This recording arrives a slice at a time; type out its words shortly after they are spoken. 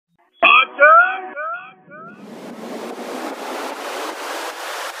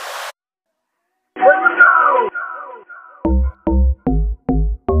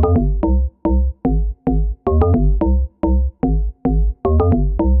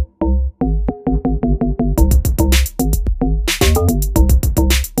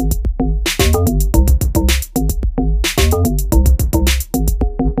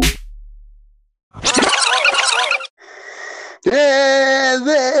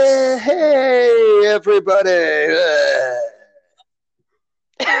everybody.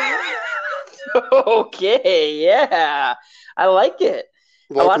 Okay, yeah. I like it.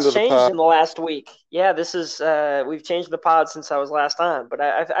 A Welcome to lot's the changed pod. in the last week. Yeah, this is we've changed the pod since I was last on, but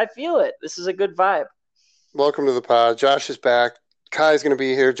I feel it. This is a good vibe. Welcome to the pod. Josh is back. Kai's going to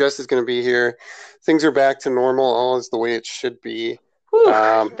be here. Jess is going to be here. Things are back to normal. All is the way it should be. Whew,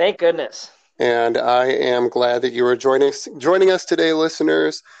 Um, thank goodness. and I am glad that you are joining us today,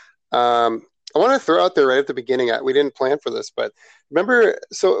 listeners. I want to throw out there right at the beginning. We didn't plan for this, but remember,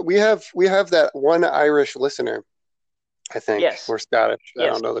 so we have that one Irish listener. I think Yes. we're Scottish. I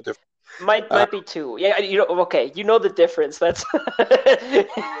Yes. don't know the difference. Might be two. Yeah, okay. You know the difference. That's you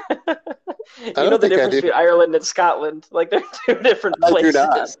know the difference between Ireland and Scotland. Like they're two different places. I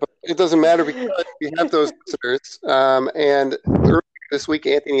do not, but it doesn't matter because we have those listeners. And earlier this week,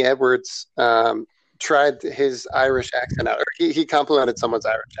 Anthony Edwards tried his Irish accent out. Or he complimented someone's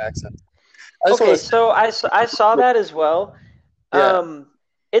Irish accent. So I saw that as well. Yeah.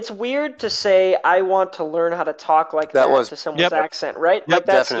 It's weird to say I want to learn how to talk like that to someone's accent, right? Yep, like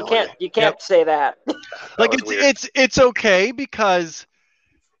that's definitely. You can't say that. Like it's okay because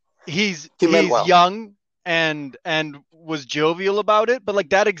he's well. young and was jovial about it, but like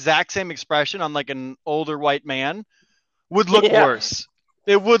that exact same expression on like an older white man would look worse.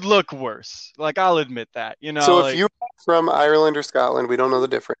 It would look worse. Like I'll admit that, you know. So if you're from Ireland or Scotland, we don't know the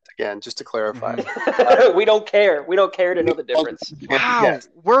difference. Again, just to clarify, we don't care. We don't care to know the difference. Wow, yes.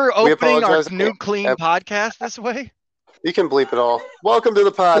 We're opening our new clean podcast this way. You can bleep it all. Welcome to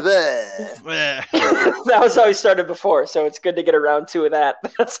the pod. That was how we started before, so it's good to get around to that.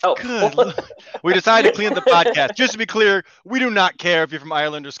 That's helpful. Good. We decided to clean up the podcast. Just to be clear, we do not care if you're from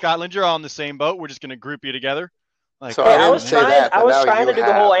Ireland or Scotland. You're all in the same boat. We're just going to group you together. Like, so I was trying to do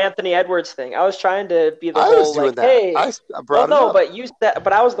the whole Anthony Edwards thing. I was trying to be the whole like, hey. I brought it up.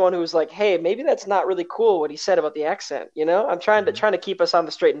 But I was the one who was like, hey, maybe that's not really cool what he said about the accent. You know, I'm trying to keep us on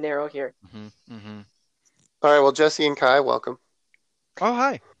the straight and narrow here. All right, well, Jesse and Kai, welcome. Oh,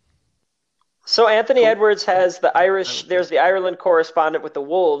 hi. So Anthony Edwards has the Irish. There's the Ireland correspondent with the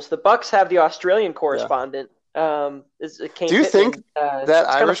Wolves. The Bucks have the Australian correspondent. Do you think that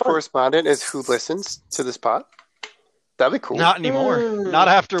Irish correspondent is who listens to this pod? That'd be cool. Not anymore. Not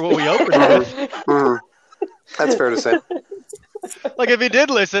after what we opened with. That's fair to say. Like, if he did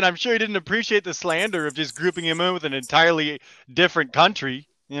listen, I'm sure he didn't appreciate the slander of just grouping him in with an entirely different country,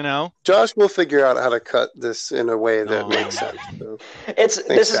 you know? Josh will figure out how to cut this in a way that makes sense. So.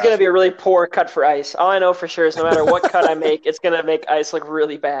 This is going to be a really poor cut for Ice. All I know for sure is no matter what cut I make, it's going to make Ice look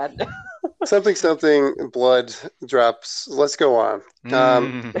really bad. Something, blood drops. Let's go on.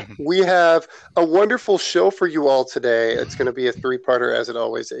 We have a wonderful show for you all today. It's going to be a 3-parter, as it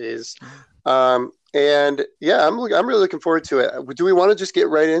always is. And yeah, I'm really looking forward to it. Do we want to just get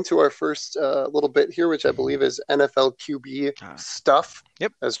right into our first little bit here, which I believe is NFL QB stuff?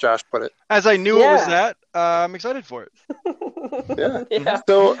 Yep, as Josh put it. As I knew it was that, I'm excited for it. Yeah.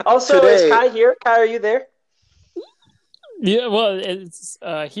 So also, today, is Kai here? Kai, are you there? Yeah, well, it's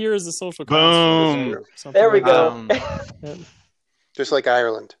here is the social boom. There we go. Just like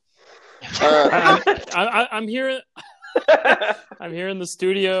Ireland. I'm here. I'm here in the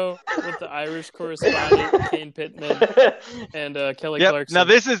studio with the Irish correspondent Kane Pittman and Kelly Clarkson. Now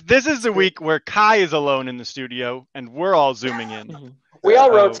this is the week where Kai is alone in the studio and we're all zooming in. We all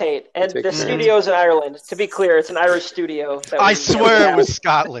rotate, and the studio's in Ireland. To be clear, it's an Irish studio. I swear it was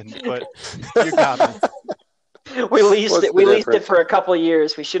Scotland, but you got me. We leased it. We leased it for a couple of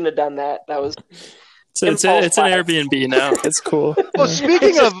years. We shouldn't have done that. That was. It's an Airbnb now. It's cool. Well,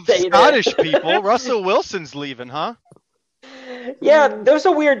 speaking of Scottish people, Russell Wilson's leaving, huh? Yeah, there's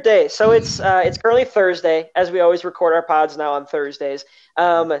a weird day. So it's currently Thursday, as we always record our pods now on Thursdays.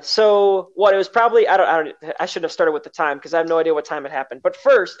 So what it was probably I shouldn't have started with the time because I have no idea what time it happened. But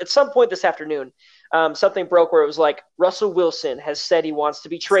first, at some point this afternoon, something broke where it was like Russell Wilson has said he wants to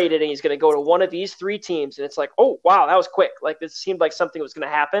be traded and he's going to go to one of these 3 teams. And it's like, oh wow, that was quick. Like this seemed like something was going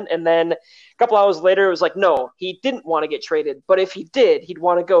to happen. And then a couple hours later, it was like, no, he didn't want to get traded. But if he did, he'd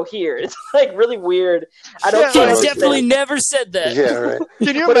want to go here. It's like really weird. I definitely never said that. Yeah, right.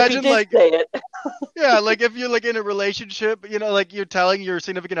 Can you imagine like say it? Yeah, like if you're like in a relationship, you know, like you're telling your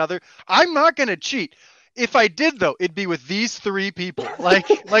significant other, I'm not going to cheat. If I did though, it'd be with these 3 people. Like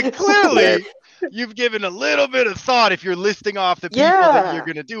clearly you've given a little bit of thought if you're listing off the people that you're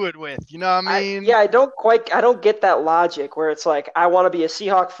going to do it with. You know what I mean? I don't get that logic where it's like, I want to be a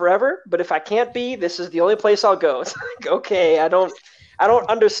Seahawk forever, but if I can't be, this is the only place I'll go. It's like, okay, I don't I don't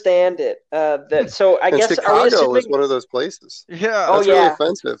understand it. So I And guess are we Chicago assuming? is one of those places. Yeah. Oh That's really yeah.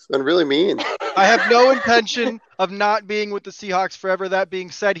 offensive and really mean. I have no intention of not being with the Seahawks forever. That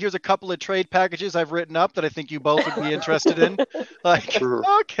being said, here's a couple of trade packages I've written up that I think you both would be interested in. Like,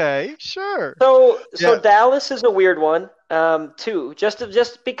 Mhm. okay, sure. So Yeah. Dallas is a weird one, too. Just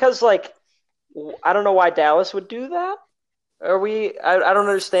because like I don't know why Dallas would do that. Are we? I don't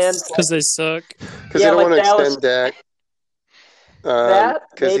understand. Because they suck. Because Yeah, they don't like want to Dallas. extend Dak. That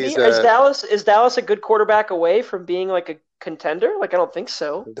Because maybe he's is Dallas a good quarterback away from being like a contender? Like I don't think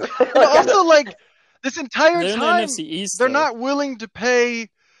so. And also, like, this entire They're in the time, NFC East, they're though. not willing to pay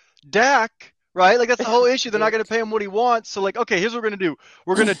Dak, right? Like, that's the whole issue. They're not going to pay him what he wants. So, like, okay, here's what we're going to do.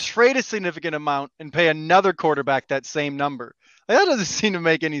 We're going to trade a significant amount and pay another quarterback that same number. Like, that doesn't seem to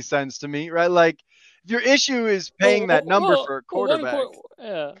make any sense to me, right? Like, if your issue is paying that number for a quarterback.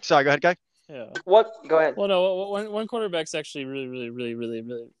 Yeah. Sorry, go ahead, guy. Yeah. What? Go ahead. Well, no, one quarterback's actually really, really, really, really,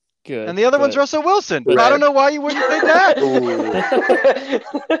 really good. And the other one's Russell Wilson. But- I don't know why you wouldn't say that.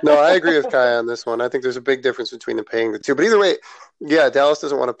 No, I agree with Kai on this one. I think there's a big difference between the paying the two. But either way, yeah, Dallas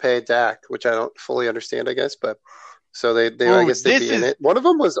doesn't want to pay Dak, which I don't fully understand, I guess. But so I guess they'd be in it. One of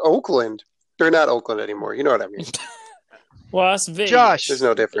them was Oakland. They're not Oakland anymore. You know what I mean? Las Vegas. Josh, there's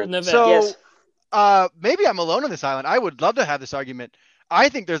no difference. So, yes. Maybe I'm alone on this island. I would love to have this argument. I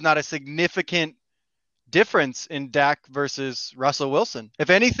think there's not a significant difference in Dak versus Russell Wilson. If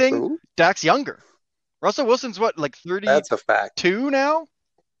anything, Dak's younger. Russell Wilson's what, like 32 That's a fact. now?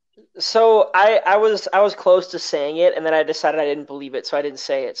 So I was close to saying it, and then I decided I didn't believe it, so I didn't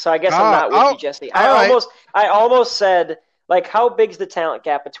say it. So I guess I'm not with you, Jesse. I almost said, like, how big's the talent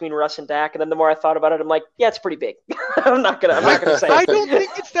gap between Russ and Dak? And then the more I thought about it, I'm like, yeah, it's pretty big. I'm not gonna say it. I don't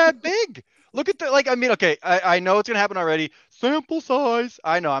think it's that big. Look at the, like, I mean, okay, I know it's going to happen already. Sample size.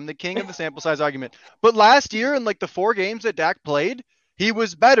 I know, I'm the king of the sample size argument. But last year, in like the 4 games that Dak played, he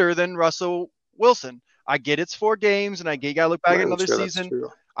was better than Russell Wilson. I get it's 4 games, and I got to look back at another season.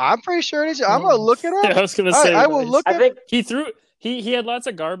 I'm pretty sure it is. I'm going to look it up. Yeah, I was going to say, I will look I think he had lots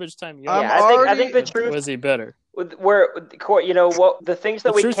of garbage time. Yeah, I think the truth was he better. Where the things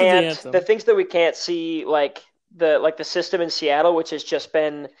that we can't see, like the system in Seattle, which has just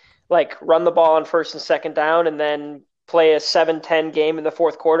been like run the ball on first and second down and then play a 7-10 game in the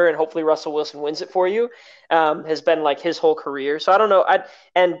fourth quarter and hopefully Russell Wilson wins it for you, has been like his whole career. So I don't know.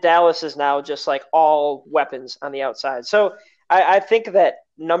 And Dallas is now just like all weapons on the outside. So I think that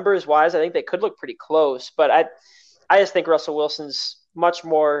numbers wise, I think they could look pretty close, but I just think Russell Wilson's much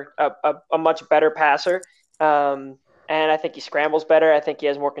more a much better passer. And I think he scrambles better. I think he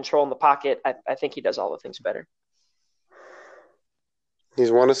has more control in the pocket. I think he does all the things better. He's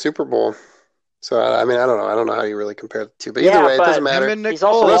won a Super Bowl. So, I mean, I don't know. I don't know how you really compare the two. But either way, it doesn't matter. He's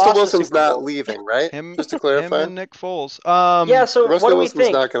also Russell Wilson's not leaving, right? Just to clarify. Him and Nick Foles. Yeah, so Russell what do we Wilson's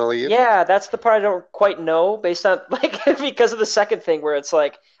think? not going to leave. Yeah, that's the part I don't quite know based on, like, because of the second thing where it's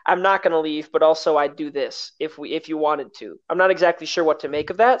like, I'm not going to leave, but also I'd do this if you wanted to. I'm not exactly sure what to make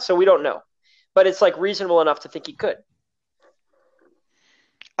of that, so we don't know. But it's, like, reasonable enough to think he could.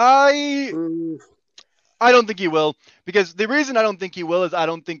 I don't think he will, because the reason I don't think he will is I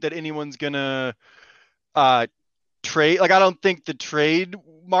don't think that anyone's gonna trade. Like, I don't think the trade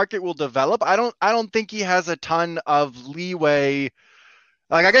market will develop. I don't think he has a ton of leeway.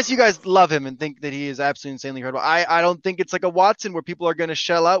 Like, I guess you guys love him and think that he is absolutely insanely incredible. I don't think it's like a Watson where people are going to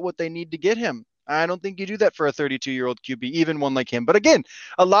shell out what they need to get him. I don't think you do that for a 32-year-old QB, even one like him. But again,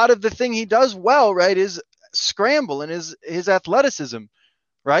 a lot of the thing he does well, right, is scramble and his athleticism,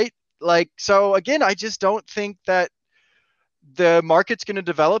 right? Like, so again, I just don't think that the market's going to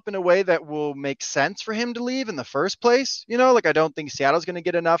develop in a way that will make sense for him to leave in the first place. You know, like, I don't think Seattle's going to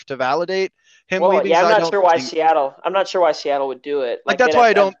get enough to validate him leaving. Yeah, I'm not sure why Seattle would do it. Like, that's why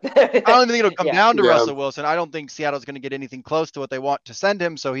I don't even think it'll come down to Russell Wilson. I don't think Seattle's going to get anything close to what they want to send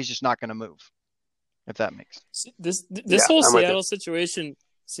him, so he's just not going to move. If that makes sense. This whole Seattle situation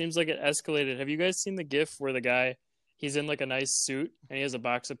seems like it escalated. Have you guys seen the GIF where the guy, he's in like a nice suit and he has a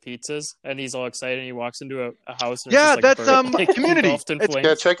box of pizzas and he's all excited and he walks into a house? And that's Community.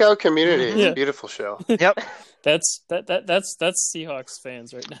 Yeah, check out Community. It's a beautiful show. Yep. That's Seahawks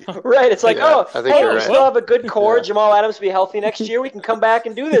fans right now. Right. It's like, we still have a good core. Yeah. Jamal Adams will be healthy next year. We can come back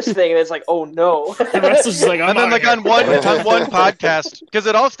and do this thing. And it's like, oh no. The rest is just like, and then like on one podcast, because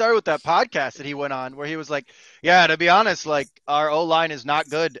it all started with that podcast that he went on where he was like, yeah, to be honest, like, our O-line is not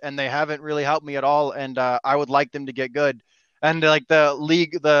good and they haven't really helped me at all. And I would like them to get good. And like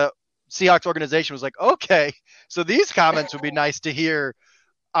the Seahawks organization was like, okay, so these comments would be nice to hear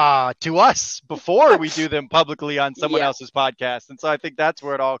to us before we do them publicly on someone else's podcast. And so I think that's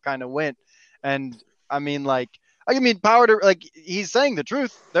where it all kind of went. And I mean, like, I mean, power to like he's saying the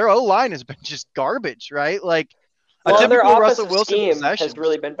truth. Their O-line has been just garbage, right? Like a Well, their typical Russell offensive Wilson scheme possession. has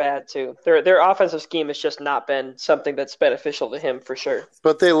really been bad too. Their offensive scheme has just not been something that's beneficial to him for sure.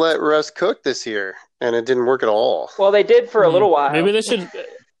 But they let Russ cook this year, and it didn't work at all. Well, they did for a little while. Maybe they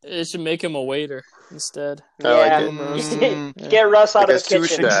should make him a waiter instead. I like it. Get Russ out of the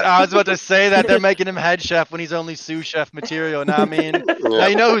kitchen. I was about to say that they're making him head chef when he's only sous chef material. Now, I mean, now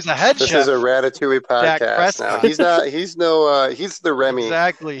you know who's the head chef. This is a Ratatouille podcast now. He's not. He's no. He's the Remy.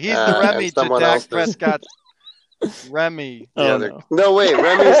 Exactly. He's the Remy to Dak Prescott's Remy. No, wait.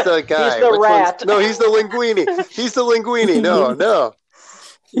 Remy's the guy. He's the rat. No, he's the linguine. He's the linguine. No.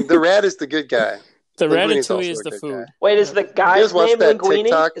 The rat is the good guy. The Ratatouille is the food. Guy. Wait, is the guy's name Linguini?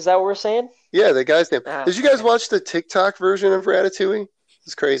 TikTok? Is that what we're saying? Yeah, the guy's name. Did you guys watch the TikTok version of Ratatouille?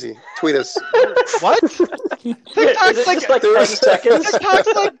 It's crazy. Tweet us. What? TikTok's like 10 seconds.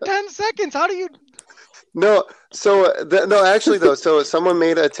 TikTok's like 10 seconds. How do you... No, actually though. So someone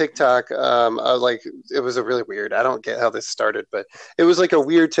made a TikTok. Like it was a really weird. I don't get how this started, but it was like a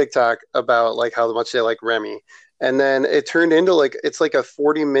weird TikTok about like how much they like Remy. And then it turned into like it's like a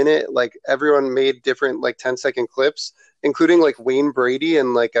 40-minute, like everyone made different like 10-second clips, including like Wayne Brady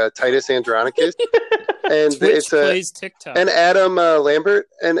and like Titus Andronicus. And Twitch plays TikTok. And Adam Lambert,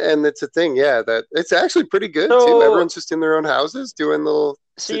 and it's a thing, yeah. That it's actually pretty good too. Everyone's just in their own houses doing little.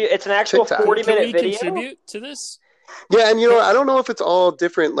 See, it's an actual 40-minute video. Contribute to this? Yeah, and I don't know if it's all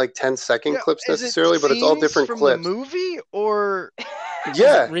different like 10-second clips necessarily, but it's all different from clips. The movie or.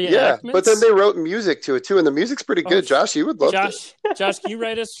 Yeah. But then they wrote music to it too, and the music's pretty good. Josh, you would love it. Josh, can you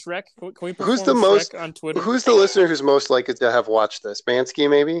write us Shrek? Can we perform who's the most Shrek on Twitter? Who's the listener who's most likely to have watched this? Bansky,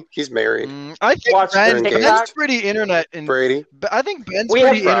 maybe? He's married. I think Ben's pretty internet. Brady? I think Ben's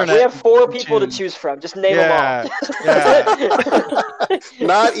pretty internet. We have 4 people to choose from. Just name them all. Yeah.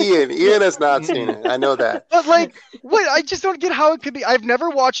 Not Ian. Ian has not seen it. I know that. But like, wait, I just don't get how it could be. I've never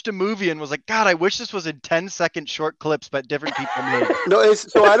watched a movie and was like, God, I wish this was in 10-second short clips, but different people made. No,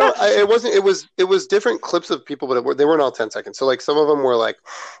 so I don't. It wasn't. It was different clips of people, but they weren't all 10 seconds. So like some of them were like,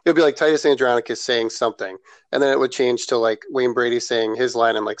 it would be like Titus Andronicus saying something, and then it would change to like Wayne Brady saying his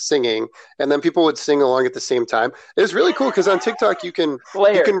line and like singing, and then people would sing along at the same time. It was really cool because on TikTok you can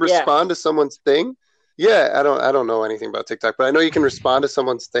respond to someone's thing. Yeah, I don't know anything about TikTok, but I know you can respond to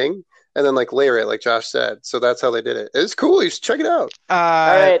someone's thing and then like layer it, like Josh said. So that's how they did it. It's cool. You should check it out.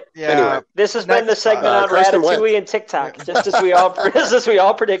 All right. Yeah. Anyway, this has been the segment on Ratatouille and TikTok, just as we all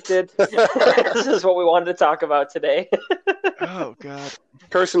predicted. This is what we wanted to talk about today. Oh God,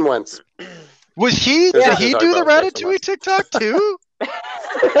 Carson Wentz. Was he? Did he do the Ratatouille TikTok too?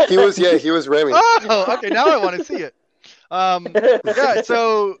 He was Remy. Oh, okay. Now I want to see it. Yeah.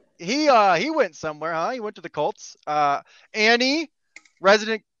 So he went somewhere, huh? He went to the Colts. Annie,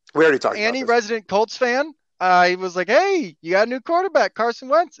 resident. We already talked Annie, about this. resident Colts fan. He was like, "Hey, you got a new quarterback, Carson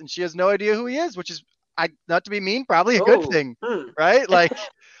Wentz," and she has no idea who he is, which is, not to be mean, probably a good thing, right? Like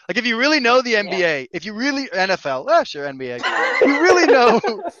if you really know the NBA, if you really NFL, sure NBA, if you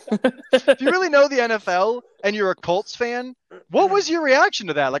really know the NFL and you're a Colts fan, what was your reaction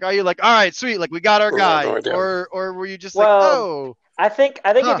to that? Like, are you like, all right, sweet, like we got our guy, or were you just like, oh? I think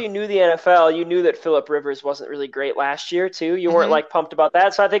if you knew the NFL, you knew that Phillip Rivers wasn't really great last year too. You weren't like pumped about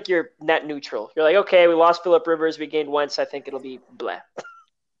that, so I think you're net neutral. You're like, okay, we lost Phillip Rivers, we gained Wentz. I think it'll be blah.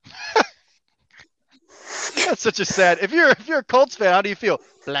 That's such a sad. If you're a Colts fan, how do you feel?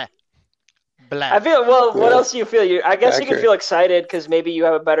 Blah. I feel what else do you feel? I guess you can feel excited because maybe you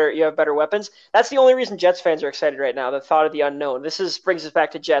have better weapons. That's the only reason Jets fans are excited right now. The thought of the unknown. This brings us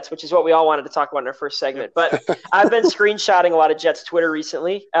back to Jets, which is what we all wanted to talk about in our first segment. But I've been screenshotting a lot of Jets Twitter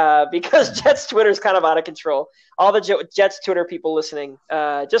recently because Jets Twitter is kind of out of control. All the Jets Twitter people listening,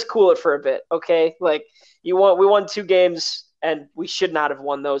 just cool it for a bit, okay? Like we won 2 games and we should not have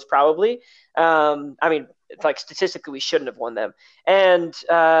won those probably. I mean, like statistically, we shouldn't have won them. And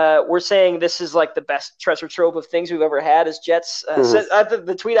we're saying this is like the best treasure trove of things we've ever had as Jets.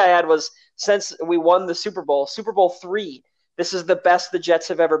 The tweet I had was, since we won the Super Bowl 3, this is the best the Jets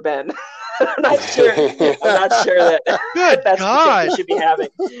have ever been. I'm not sure that that's the we should be having.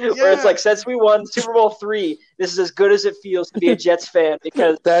 Yeah. Where it's like, since we won Super Bowl 3, this is as good as it feels to be a Jets fan.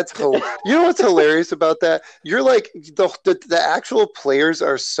 Because that's cool. You know what's hilarious about that? You're like, the actual players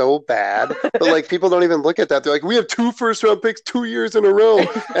are so bad, but like people don't even look at that. They're like, we have 2 first-round picks 2 years in a row,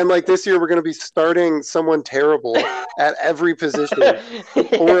 and like this year we're going to be starting someone terrible at every position,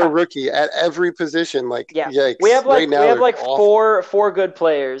 or a rookie at every position. Like, yikes. We have like right now, four good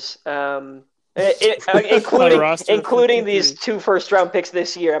players. Including these 2 first-round picks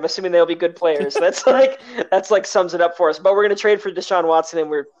this year. I'm assuming they'll be good players. That's like sums it up for us. But we're going to trade for Deshaun Watson, and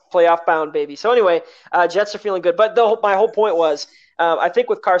we're playoff bound, baby. So anyway, Jets are feeling good. But my whole point was, I think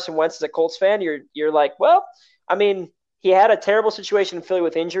with Carson Wentz as a Colts fan, you're like, well, I mean, he had a terrible situation in Philly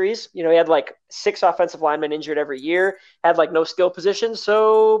with injuries. He had like 6 offensive linemen injured every year, had like no skill positions.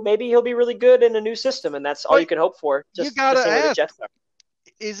 So maybe he'll be really good in a new system, and that's all you can hope for. Just you gotta ask.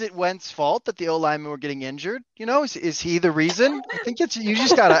 Is it Wentz's fault that the O linemen were getting injured? Is he the reason? I think you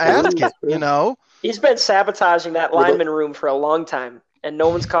just got to ask it, He's been sabotaging that lineman room for a long time, and no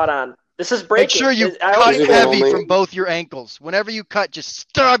one's caught on. This is breaking. Make sure you cut heavy from both your ankles. Whenever you cut, just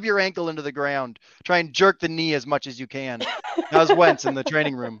stab your ankle into the ground. Try and jerk the knee as much as you can. How's Wentz in the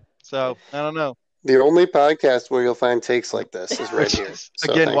training room? So, I don't know. The only podcast where you'll find takes like this is right here.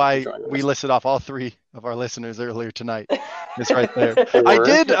 So again, why we listed off all 3 of our listeners earlier tonight. It's right there. I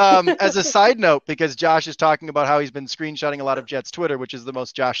did, as a side note, because Josh is talking about how he's been screenshotting a lot of Jets Twitter, which is the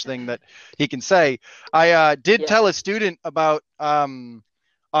most Josh thing that he can say. I did tell a student about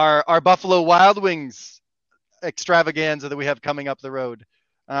our Buffalo Wild Wings extravaganza that we have coming up the road.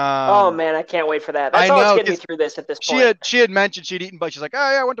 Oh man, I can't wait for that. That's all getting me through this at this point. She had mentioned she'd eaten, but she's like,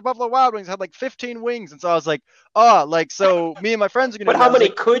 oh yeah, I went to Buffalo Wild Wings, had like 15 wings, and so I was like, so me and my friends are gonna. But how many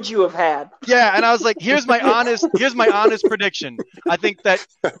could you have had? Yeah, and I was like, here's my honest prediction. I think that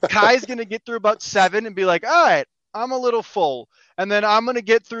Kai's gonna get through about 7 and be like, all right, I'm a little full, and then I'm gonna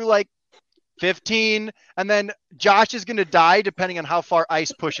get through like 15, and then Josh is going to die depending on how far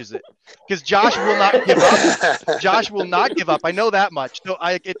ice pushes it, because Josh will not give up. Josh will not give up. I know that much. So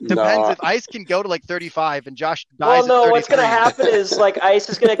it depends if ice can go to like 35 and Josh dies. Well, no, what's going to happen is like ice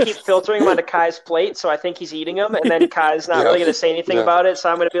is going to keep filtering onto Kai's plate, so I think he's eating them, and then Kai's not really going to say anything about it.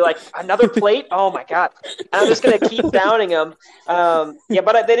 So I'm going to be like, another plate? Oh my god! And I'm just going to keep downing them. But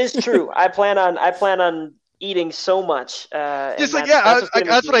that is true. I plan on eating so much. Just like,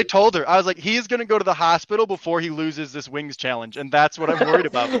 that's what I told her. I was like, he's going to go to the hospital before he loses this wings challenge, and that's what I'm worried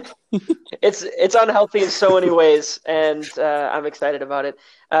about. It's unhealthy in so many ways, and I'm excited about it.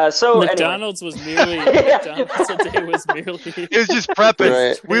 McDonald's was merely McDonald's today was merely. It was just prepping.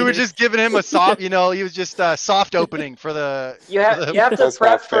 Right. We were just giving him a soft, he was just soft opening for the. You have to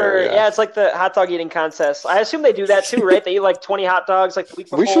prep for it's like the hot dog eating contest. I assume they do that too, right? They eat like 20 hot dogs like the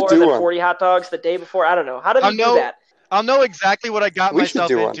week before, and then 40 hot dogs the day before. I don't know. How do they do that? I'll know exactly what I got myself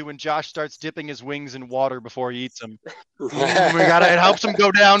into when Josh starts dipping his wings in water before he eats them. It helps him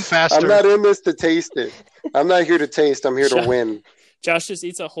go down faster. I'm not in this to taste it. I'm not here to taste. I'm here to win. Josh just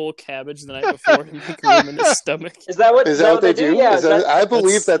eats a whole cabbage the night before and make room in his stomach. Is that what they do? Yeah, I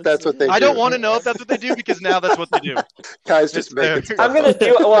believe that's what they do. I don't want to know if that's what they do, because now that's what they do. Kai's just making stuff I'm gonna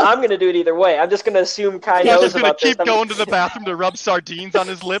do it either way. I'm just gonna assume Kai knows about this. He's just gonna keep going to the bathroom to rub sardines on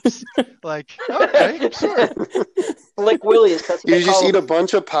his lips. Like, okay, sure. Like Willie's. You just eat a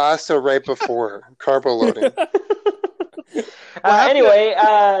bunch of pasta right before carbo loading.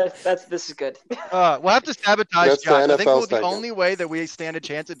 This is good. We'll have to sabotage Josh. I think the only way that we stand a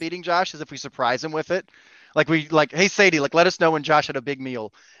chance at beating Josh is if we surprise him with it. Hey Sadie, let us know when Josh had a big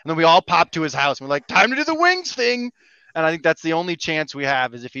meal, and then we all pop to his house and we're like, time to do the wings thing. And I think that's the only chance we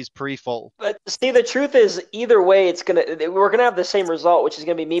have, is if he's pre-full. But see, the truth is, either way, we're gonna have the same result, which is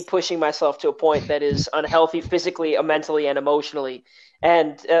gonna be me pushing myself to a point that is unhealthy physically, mentally, and emotionally.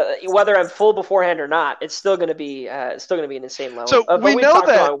 And whether I'm full beforehand or not, it's still gonna be an insane level. So we know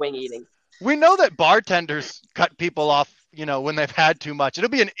that wing eating. We know that bartenders cut people off, when they've had too much. It'll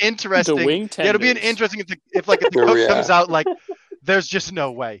be an interesting. It'll be an interesting if the cook comes out like, there's just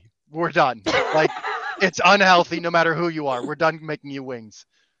no way, we're done. It's unhealthy no matter who you are. We're done making you wings,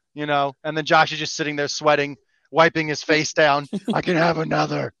 And then Josh is just sitting there sweating, wiping his face down. I can have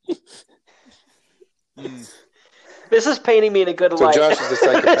another. This is painting me in a good light. Josh is a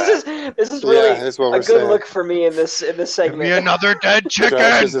psychopath. this is really a good look for me in this segment. Give me another dead chicken.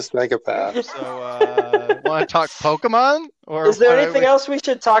 Josh is a psychopath. So, want to talk Pokemon? Or is there anything else we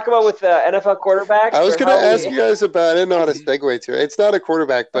should talk about with NFL quarterbacks? I was going to ask you guys about. I didn't know how to segue to it. It's not a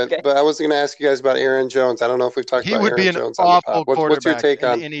quarterback, but I was going to ask you guys about Aaron Jones. I don't know if we've talked about Aaron Jones. He would be an awful quarterback. What's your take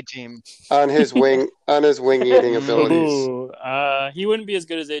on any team on his wing eating abilities? Ooh, he wouldn't be as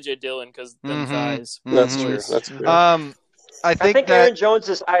good as AJ Dillon because them thighs. That's true. That's true. I think Aaron Jones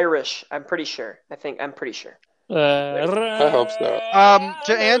is Irish. I'm pretty sure. I hope so.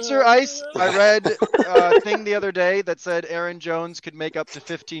 To answer Ice, I read a thing the other day that said Aaron Jones could make up to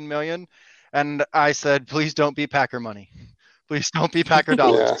 $15 million, and I said, please don't be Packer money. Please don't be Packer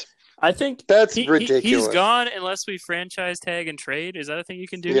dollars. I think that's ridiculous. He's gone unless we franchise tag and trade. Is that a thing you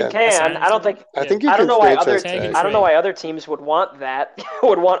can do? You can. I don't think. I think you I can don't know why franchise tag. I don't know why other teams would want that.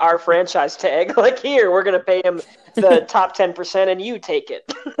 Would want our franchise tag. Like, here, we're going to pay him the top 10%, and you take it.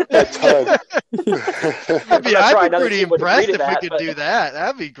 A ton. I'd be pretty impressed if we could do that.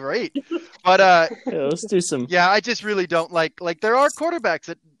 That'd be great. But let's do some. Yeah, I just really don't like there are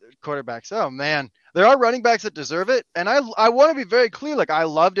quarterbacks. Oh man, there are running backs that deserve it, and I want to be very clear. Like, I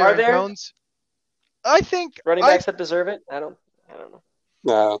loved Aaron Jones. I think running backs that deserve it. I don't know.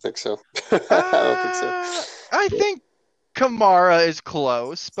 No, I don't think so. I think Kamara is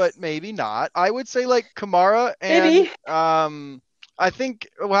close, but maybe not. I would say like Kamara and maybe. I think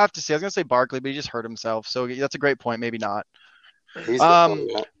we'll have to see. I was gonna say Barkley, but he just hurt himself, so that's a great point. Maybe not.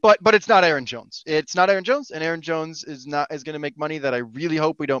 But it's not Aaron Jones. It's not Aaron Jones, and Aaron Jones is going to make money that I really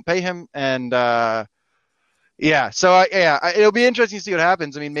hope we don't pay him. And it'll be interesting to see what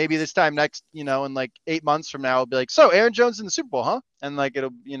happens. I mean, maybe this time next, in like 8 months from now, it'll be like, so Aaron Jones in the Super Bowl, huh? And like it'll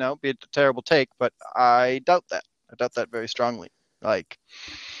be a terrible take, but I doubt that. I doubt that very strongly.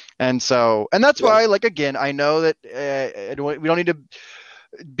 And that's why, like, again, I know that we don't need to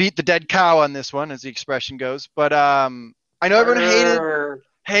beat the dead cow on this one, as the expression goes, but I know everyone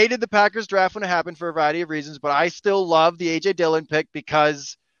hated the Packers draft when it happened for a variety of reasons, but I still love the A.J. Dillon pick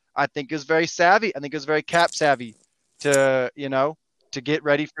because I think it was very savvy. I think it was very cap savvy to get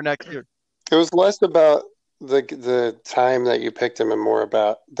ready for next year. It was less about the time that you picked him and more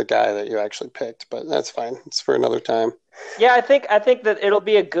about the guy that you actually picked, but that's fine. It's for another time. Yeah, I think that it'll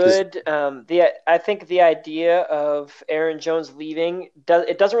be a good. I think the idea of Aaron Jones leaving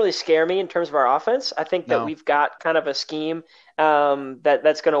doesn't really scare me in terms of our offense. I think that we've got kind of a scheme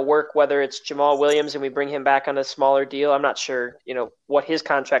that's going to work. Whether it's Jamal Williams and we bring him back on a smaller deal, I'm not sure what his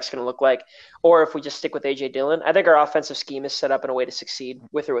contract's going to look like, or if we just stick with AJ Dillon. I think our offensive scheme is set up in a way to succeed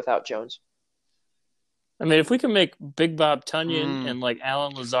with or without Jones. I mean, if we can make Big Bob Tunyon and like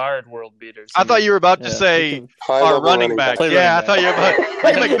Alan Lazard world beaters. I thought you were about to say our running back. Yeah, I thought you were about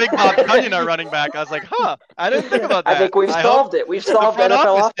to make Big Bob Tunyon our running back. I was like, I didn't think about that. I think we've solved it. We've solved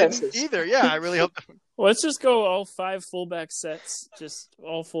NFL offenses. Either, yeah, I really hope. Let's just go all 5 fullback sets, just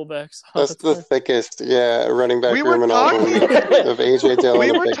all fullbacks. That's the thickest, running back room in all the league of AJ Dillon.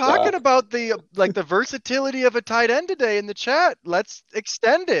 We were talking about the versatility of a tight end today in the chat. Let's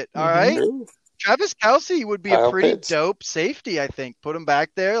extend it. All right. Travis Kelce would be a pretty dope safety, I think. Put him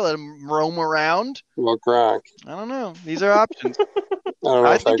back there, let him roam around. Well, Gronk. I don't know. These are options. I don't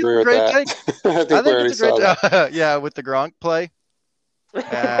know if I agree with that. I think it's a great take. Yeah, with the Gronk play.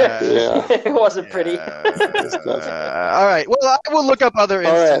 It wasn't pretty. All right. Well, I will look up other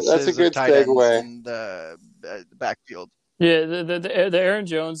instances. All right, that's a good segue. In the backfield. Yeah, the Aaron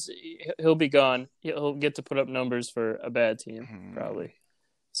Jones, he'll be gone. He'll get to put up numbers for a bad team, probably.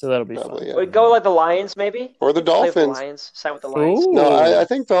 So that'll be fun. Yeah. We go like the Lions, maybe, or the Dolphins. Sign with the Lions. Ooh. No, I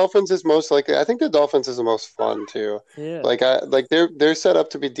think Dolphins is most likely. I think the Dolphins is the most fun too. Yeah. They're set up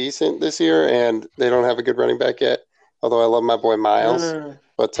to be decent this year, and they don't have a good running back yet. Although I love my boy Miles,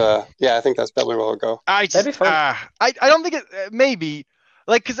 but I think that's probably where we'll go. That'd be fun. I don't think it maybe.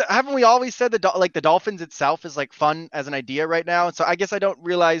 Because haven't we always said the Dolphins itself is like fun as an idea right now? And so I guess I don't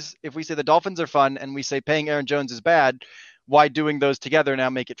realize if we say the Dolphins are fun and we say paying Aaron Jones is bad, why doing those together now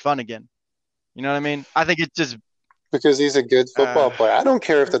make it fun again? You know what I mean? I think it's just because he's a good football player. I don't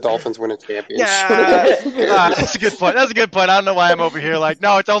care if the Dolphins win a championship. Yeah, that's a good point. That's a good point. I don't know why I'm over here like,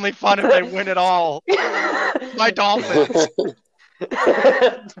 no, it's only fun if they win it all. My Dolphins.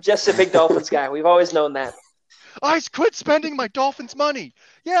 Just a big Dolphins guy. We've always known that. I quit spending my Dolphins money.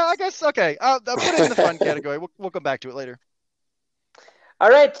 Yeah, I guess. Okay, I'll put it in the fun category. We'll come back to it later. All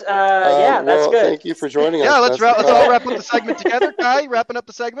right. That's good. Thank you for joining us. Yeah, let's all wrap up the segment together. Kai, wrapping up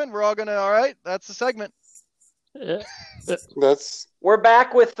the segment. We're all gonna. All right, that's the segment. Yeah. We're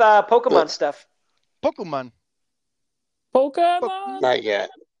back with Pokemon stuff. Pokemon. Not yet.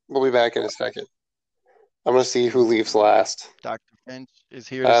 We'll be back in a second. I'm gonna see who leaves last. Dr. Finch is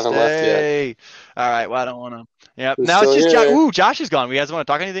here to stay. All right. Well, I don't want to. Yeah. Now it's just Josh. Ooh, Josh is gone. We guys want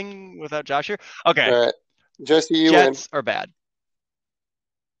to talk anything without Josh here? Okay. All right. Jesse, you Jets are bad.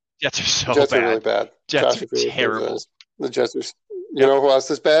 Jets are so Jets bad. are really bad. Jets Josh are really terrible. The Jets are. You know who else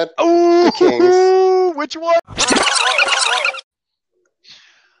is bad? Oh, the Kings. Which one?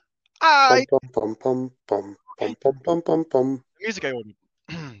 Music I ordered.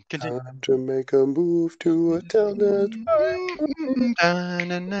 Continue. Time to make a move to a town that's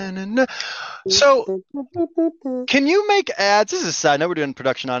So, can you make ads? This is a side note. We're doing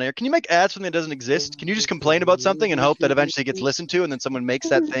production on air. Can you make ads when it doesn't exist? Can you just complain about something and hope that eventually it gets listened to and then someone makes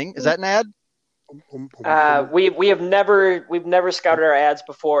that thing? Is that an ad? We have never scouted our ads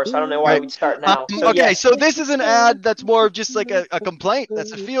before, so I don't know why we'd start now. So this is an ad that's more of just like a complaint.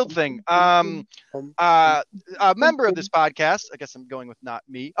 That's a field thing. A member of this podcast, I guess I'm going with not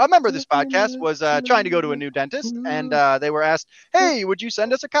me. A member of this podcast was trying to go to a new dentist, and they were asked, "Hey, would you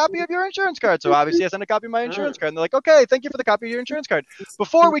send us a copy of your insurance card?" So obviously, I sent a copy of my insurance card, and they're like, "Okay, thank you for the copy of your insurance card.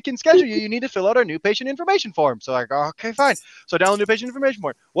 Before we can schedule you, you need to fill out our new patient information form." So I go, "Okay, fine." So download the new patient information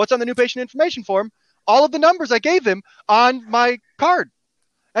form. What's on the new patient information form? All of the numbers I gave him on my card.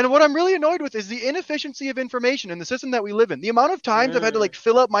 And what I'm really annoyed with is the inefficiency of information in the system that we live in. The amount of times I've had to like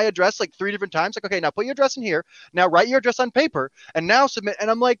fill out my address like 3 different times. Like, okay, now put your address in here. Now write your address on paper and now submit.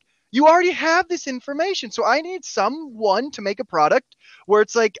 And I'm like, you already have this information. So I need someone to make a product where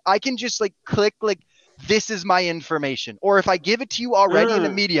it's like, I can just like click like, this is my information. Or if I give it to you already in a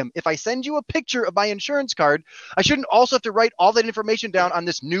medium, if I send you a picture of my insurance card, I shouldn't also have to write all that information down on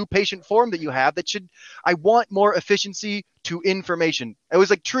this new patient form that you have. I want more efficiency to information. It was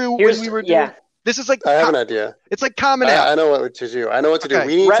like true when we were doing. This is like I have an idea. It's like Common App. I know what to do. I know what to do.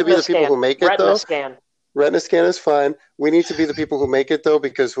 We need to be the people who make it though. Retina scan is fine. We need to be the people who make it though,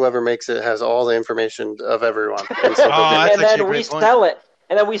 because whoever makes it has all the information of everyone. And then we sell it.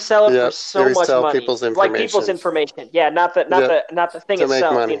 And then we sell it for so much money. People's information. Yeah, not the thing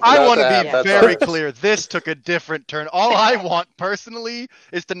itself. I want to be very clear. This took a different turn. All I want personally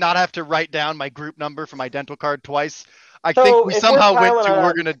is to not have to write down my group number for my dental card twice. I think we somehow went to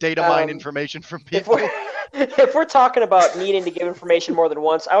we're going to data mine information from people. If we're talking about needing to give information more than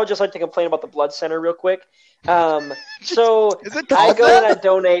once, I would just like to complain about the blood center real quick. So I go and I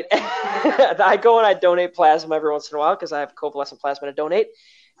donate. I go and I donate plasma every once in a while because I have convalescent plasma to donate.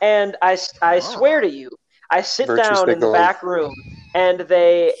 And I swear to you, I sit down in the back room and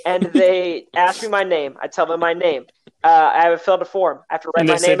they ask me my name. I tell them my name. I haven't filled a form. I have to write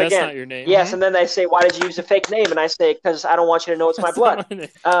my name again. That's not your name. Yes, and then they say, "Why did you use a fake name?" And I say, "Because I don't want you to know it's my blood."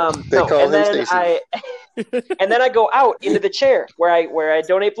 And then I go out into the chair where I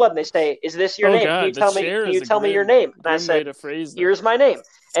donate blood, and they say, "Is this your name? Can you tell me your name?" And I say, "Here's my name."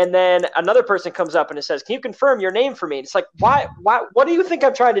 And then another person comes up and it says, "Can you confirm your name for me?" And it's like, why? What do you think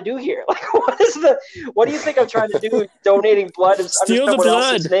I'm trying to do here? Like, what do you think I'm trying to do? Donating blood and steal the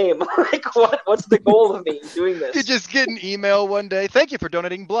blood. Else's name? Like, what's the goal of me doing this? You just get an email one day. "Thank you for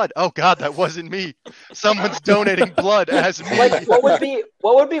donating blood." Oh God, that wasn't me. Someone's donating blood as me. Like, what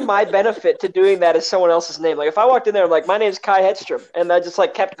would be my benefit to doing that as someone else's name? Like, if I walked in there, I'm like, "My name's Kai Hedstrom," and I just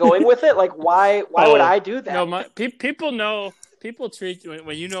like kept going with it. Like, why would I do that? No, people know. People treat you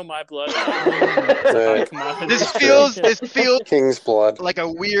when you know my blood. This feels King's blood, like a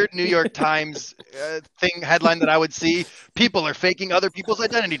weird New York Times headline that I would see. People are faking other people's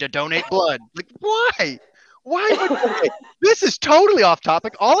identity to donate blood. Like, why? Why? This is totally off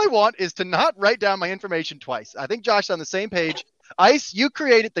topic. All I want is to not write down my information twice. I think Josh's on the same page. Ice, you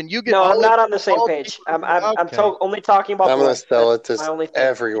create it, then you get. No, I'm not on the same page. I'm only talking about. I'm going to sell it to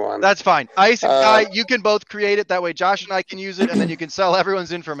everyone. That's fine. Ice and Kai, you can both create it. That way, Josh and I can use it, and then you can sell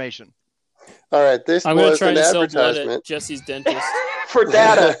everyone's information. All right, this was an advertisement. Jesse's dentist for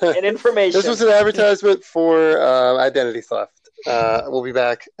data and information. This was an advertisement for identity theft. We'll be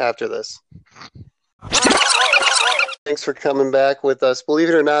back after this. Thanks for coming back with us. Believe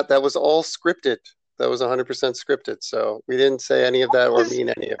it or not, that was all scripted. That was 100% scripted, so we didn't say any of that or mean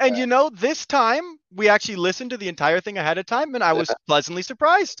any of that. And you know, this time we actually listened to the entire thing ahead of time, and I was pleasantly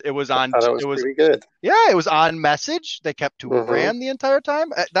surprised. It was on. It was pretty good. Yeah, it was on message. They kept to a brand the entire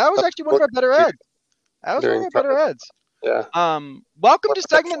time. That was actually one of our better ads. Yeah. Welcome to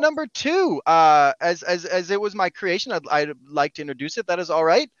segment number 2. As it was my creation, I'd like to introduce it. That is all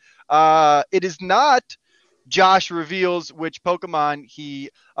right. It is not. Josh reveals which Pokemon he.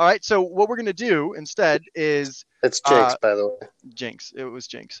 All right, so what we're gonna do instead is it's Jinx, by the way. Jinx. It was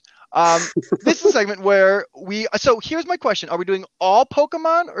Jinx. This is a segment where we. So here's my question: are we doing all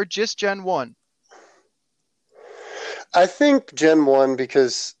Pokemon or just Gen 1? I think Gen 1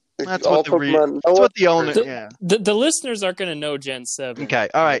 because that's all Pokemon. That's what the owner. Yeah. The listeners aren't gonna know Gen 7. Okay.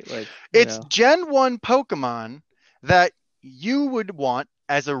 All right. It's Gen 1 Pokemon that you would want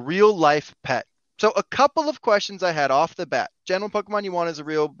as a real life pet. So a couple of questions I had off the bat. Gen 1 Pokemon you want as a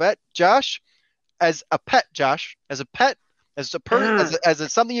real pet, Josh, as a pet, as a person,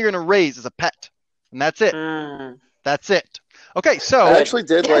 as something you're going to raise as a pet, and that's it. That's it. Okay, so I actually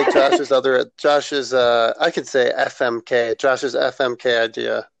did like Josh's I could say FMK, Josh's FMK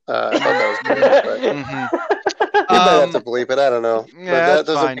idea. I thought that was good, but you might have to bleep it. I don't know. Yeah, but that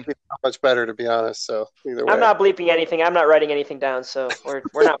doesn't make it much better, to be honest. So either way, I'm not bleeping anything. I'm not writing anything down. So we're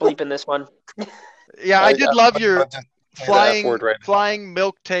not bleeping this one. Yeah, I did love your flying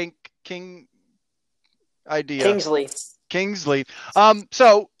milk tank king idea. Kingsley.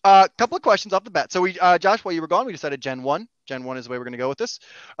 So a couple of questions off the bat. So we, Josh, while you were gone, we decided Gen 1. Gen 1 is the way we're going to go with this.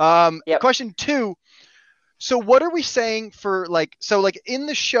 Yep. Question 2. So what are we saying for like in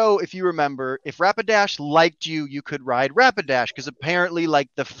the show, if you remember, if Rapidash liked you, you could ride Rapidash because apparently like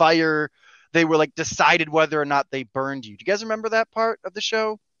the fire, they were like decided whether or not they burned you. Do you guys remember that part of the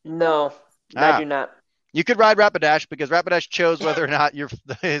show? No, I do not. You could ride Rapidash because Rapidash chose whether or not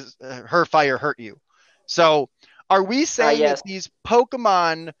her fire hurt you. So are we saying that these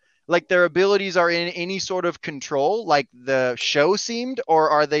Pokemon, like their abilities are in any sort of control like the show seemed,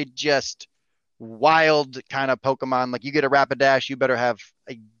 or are they just wild kind of Pokemon? Like you get a Rapidash, you better have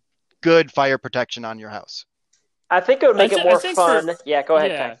a good fire protection on your house. I think it would make it more fun. Go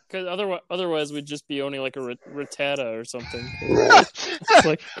ahead, yeah, because otherwise we'd just be owning like a Rattata or something.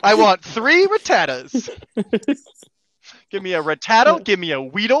 Like, I want 3 Rattatas. Give me a Rattata, give me a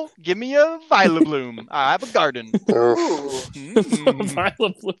Weedle, give me a Vileplume. I have a garden. Vileplume. You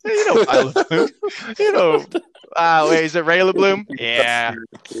know Vileplume. You know. Wait, is it Raylabloom? Yeah.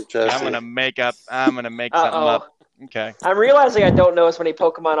 I'm gonna make something up. Okay. I'm realizing I don't know as many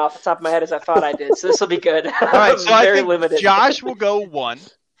Pokemon off the top of my head as I thought I did, so this will be good. All right, so I think limited. Josh will go 1.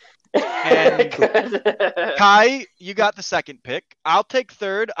 And Kai, you got the second pick. I'll take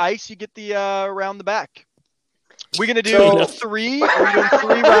third. Ice, you get the around the back. We're gonna do 3. Are we doing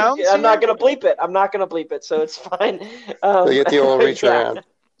 3 rounds? I'm not gonna bleep it, so it's fine. We get the old reach around.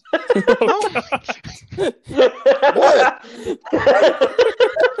 What?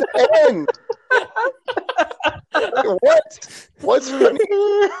 And what? What's funny?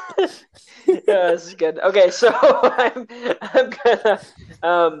 This is good. Okay, so I'm gonna.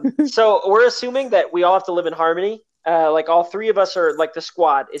 So we're assuming that we all have to live in harmony. Like all 3 of us are like the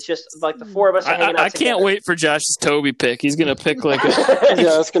squad. It's just like the 4 of us are hanging out. I can't wait for Josh's Toby pick. He's gonna pick like. Yeah,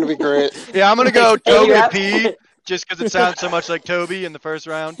 that's gonna be great. Yeah, I'm gonna go Toby P. Just because it sounds so much like Toby in the first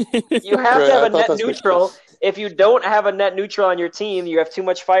round. You have to have a net neutral. If you don't have a net neutral on your team, you have too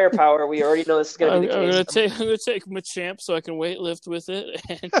much firepower. We already know this is going to be the case. I'm going to take Machamp so I can weightlift with it.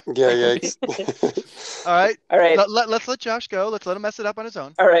 All right. Let's let Josh go. Let's let him mess it up on his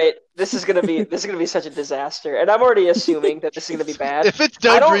own. All right. This is going to be such a disaster, and I'm already assuming that this is going to be bad. If it's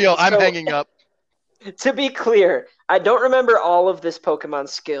done real, I'm hanging up. To be clear, I don't remember all of this Pokemon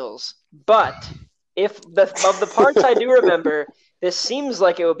skills, but of the parts I do remember, this seems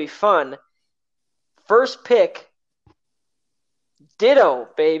like it would be fun. First pick, Ditto,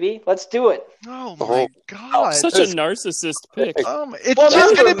 baby. Let's do it. Oh my god! Such a narcissist pick. It's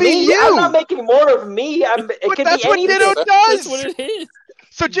just gonna be you. I'm not making more of me. It could that's be what anything. Ditto does. That's what it is.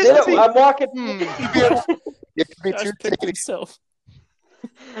 So just Ditto, I'm walking.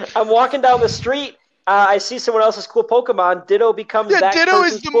 I'm walking down the street. I see someone else's cool Pokemon. Ditto becomes that Ditto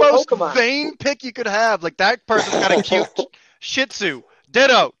is the cool most Pokemon. vain pick you could have. Like that person's got a cute Shih Tzu.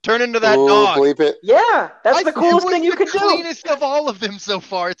 Ditto, turn into that dog. Bleep it. Yeah, that's the coolest thing you could do. It's the cleanest of all of them so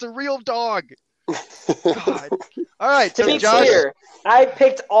far. It's a real dog. God. All right, to be clear, I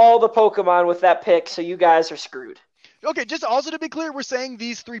picked all the Pokemon with that pick, so you guys are screwed. Okay, just also to be clear, we're saying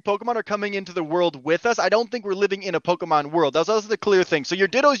these 3 Pokemon are coming into the world with us. I don't think we're living in a Pokemon world. That's also the clear thing. So your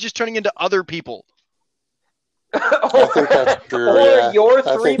Ditto is just turning into other people. I think that's true. Or your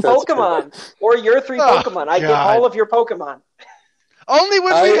 3 Pokemon. Or your 3 Pokemon. I get all of your Pokemon. Only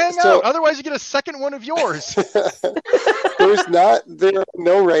when we hang out. Otherwise, you get a second one of yours. There are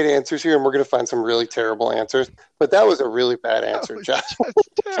no right answers here, and we're going to find some really terrible answers. But that was a really bad answer, Josh.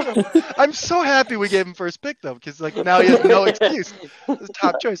 I'm so happy we gave him first pick, though, because now he has no excuse. It's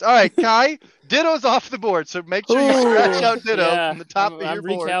top choice. All right, Kai, Ditto's off the board, so make sure you scratch out Ditto from the top of your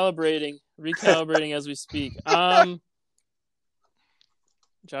board. Recalibrating as we speak. Josh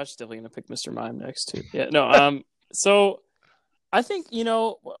is definitely going to pick Mr. Mime next, too. Yeah, no, so I think,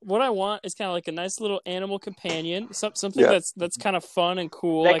 what I want is kind of like a nice little animal companion, something that's kind of fun and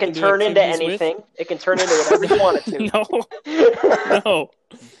cool. That can turn into anything. It can turn into whatever you want it to. No.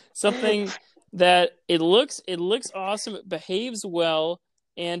 Something that it looks awesome, it behaves well,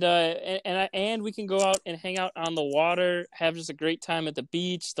 and we can go out and hang out on the water, have just a great time at the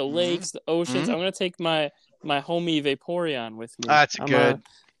beach, the lakes, the oceans. I'm going to take my homie Vaporeon with me. That's good.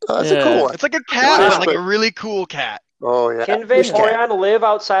 That's a cool one. It's like a cat, but like a really cool cat. Oh, yeah. Can Vaporeon live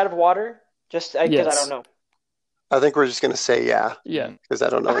outside of water? Just because I don't know. I think we're just going to say yeah. Yeah. Because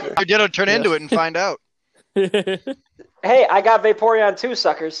I don't know. Or Ditto turn into it and find out. Hey, I got Vaporeon too,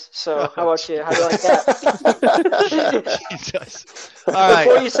 suckers. So how about you? How do you like that? Jesus. All right.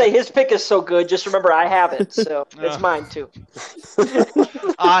 Before you say his pick is so good, just remember I have it. So it's mine too.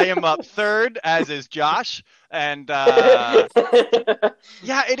 I am up third, as is Josh. And yeah,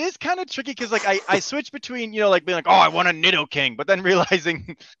 it is kind of tricky because like I switch between like being like, oh, I want a Nidoking, but then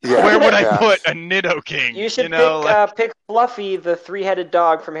realizing where would I put a Nidoking? You should pick Fluffy, the 3-headed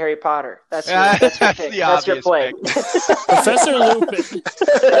dog from Harry Potter. That's your pick. That's your play. Professor Lupin.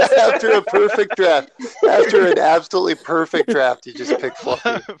 After a perfect draft, after an absolutely perfect draft, you just pick Fluffy.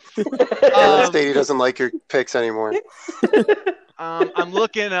 And then state he doesn't like your picks anymore. I'm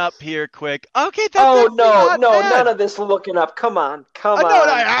looking up here quick. Okay, none of this looking up. Come on.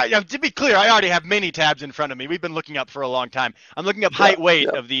 No, to be clear, I already have many tabs in front of me. We've been looking up for a long time. I'm looking up height, weight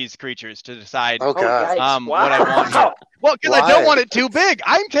of these creatures to decide what I want here. Well, because I don't want it too big.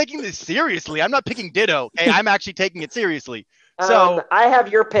 I'm taking this seriously. I'm not picking Ditto. Okay, I'm actually taking it seriously. So I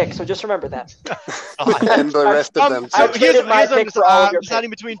have your pick, so just remember that. And the rest of them. I traded my pick for all of your deciding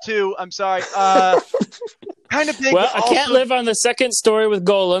between two. I'm sorry. Kind of big. Well, I can't live on the second story with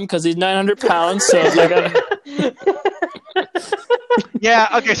Golem because he's 900 pounds. So I gotta... Yeah.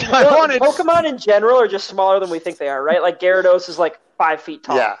 Okay. So I wanted Pokemon in general are just smaller than we think they are, right? Like Gyarados is like 5 feet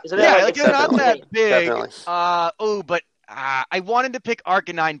tall. Yeah. Isn't it? Yeah. Like they're not that big. Definitely. But I wanted to pick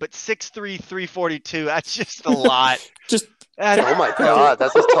Arcanine, but 6'3", 342. That's just a lot. Oh my god,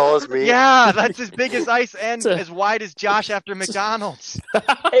 that's as tall as me. Yeah, that's as big as ice and as wide as Josh after McDonald's.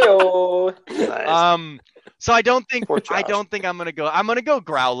 Heyo. Nice. So I don't think I'm gonna go. I'm gonna go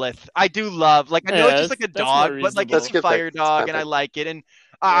Growlithe. I do love I know it's just like a dog, but like it's a fire dog, and I like it. And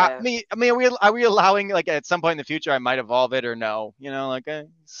I mean, are we allowing like at some point in the future I might evolve it or no? Can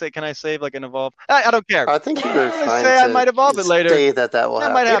I save like an evolve? I don't care. I think you're fine. I might evolve it later. Say that will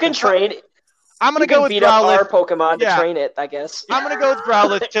happen. You can train. I'm gonna go with beat Growlithe. up our Pokemon to train it, I guess. I'm gonna go with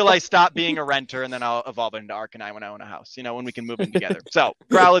Growlithe till I stop being a renter, and then I'll evolve it into Arcanine when I own a house. When we can move in together. So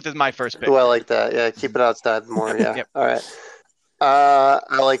Growlithe is my first pick. Oh, I like that. Yeah, keep it outside more. Yeah. Yep. All right.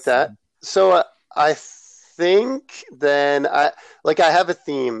 I like that. So I think then I have a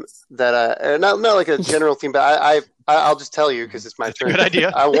theme that not like a general theme, but I'll just tell you because it's my turn. Good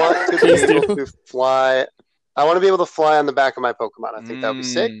idea. I want to be able to fly. I want to be able to fly on the back of my Pokemon. I think that would be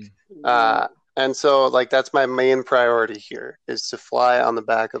sick. And so, that's my main priority here is to fly on the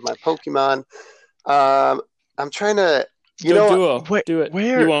back of my Pokemon. I'm trying to, do it.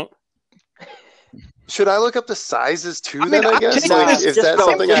 Where? You won't. Should I look up the sizes too? I mean, I guess. Is that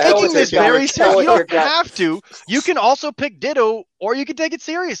something I have to take very seriously? You don't have to. You can also pick Ditto, or you can take it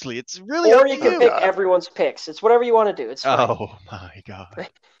seriously. It's really or you can pick everyone's picks. It's whatever you want to do. It's fine. Oh my god.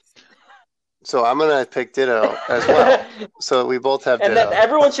 So I'm gonna pick Ditto as well. So we both have Ditto. And then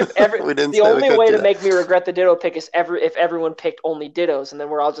everyone should. The only way to make me regret the Ditto pick is if everyone picked only Dittos, and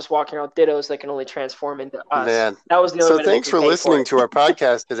then we're all just walking around with Dittos that can only transform into us. Man, that was the only way. So thanks for listening to our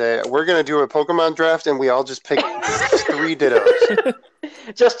podcast today. We're gonna do a Pokemon draft, and we all just pick 3 Dittos.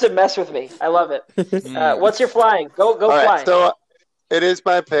 Just to mess with me. I love it. What's your flying? Go fly. Right, so it is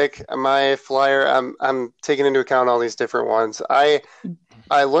my pick. My flyer. I'm taking into account all these different ones.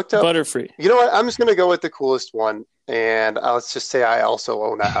 I looked up Butterfree. You know what? I'm just gonna go with the coolest one, and let's just say I also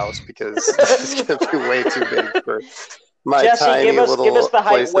own a house because it's gonna be way too big for my Jesse, tiny little give us the height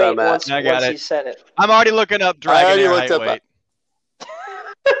place weight that I'm at. once he said it. I'm already looking up Dragonair height weight.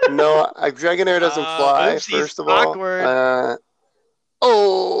 No, Dragonair doesn't fly. First of all, awkward.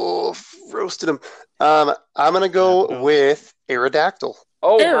 Roasted him. I'm gonna go with Aerodactyl.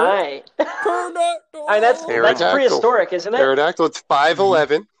 Oh my! That's prehistoric, isn't it? Aerodactyl. It's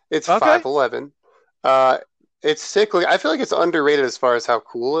 5'11". It's 5'11". It's sick. I feel like it's underrated as far as how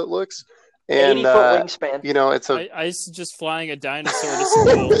cool it looks. And 80-foot wingspan. It's a. I just flying a dinosaur to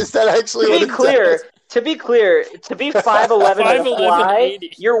school. Is that actually? To be clear, to be 5'11" and fly,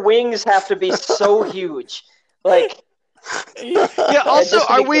 your wings have to be so huge, Yeah. Also,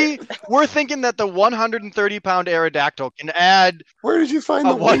 we're thinking that the 130-pound Aerodactyl can add. Where did you find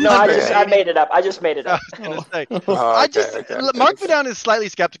the one? No, I made it up. I just made it up. Mark me down is slightly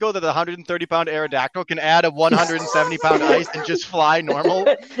skeptical that the 130-pound Aerodactyl can add a 170-pound ice and just fly normal.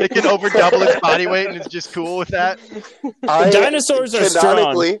 It can over double its body weight and it's just cool with that. Dinosaurs are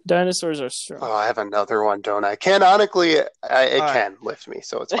strong. Dinosaurs are strong. Oh, I have another one, don't I? Canonically, it can lift me,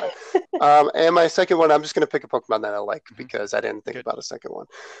 so it's fine. And my second one, I'm just going to pick a Pokemon that I like because I didn't think about a second one.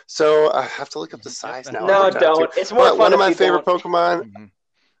 So I have to look up the size now. No, don't. It's more fun. One of my favorite Pokemon.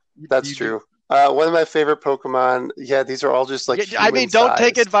 That's true. One of my favorite Pokemon. Yeah, these are all just don't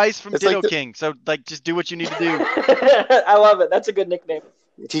take advice from Ditto King. So just do what you need to do. I love it. That's a good nickname.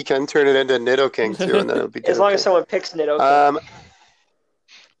 He can turn it into Nidoking too, and then it'll be as long as someone picks Nidoking.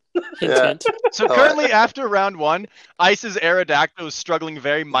 Hint. So currently, after round 1, Ice's Aerodactyl is struggling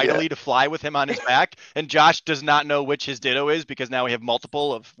very mightily to fly with him on his back, and Josh does not know which his Ditto is because now we have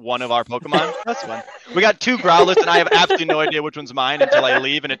multiple of one of our Pokemon. That's fun. We got 2 Growlithe, and I have absolutely no idea which one's mine until I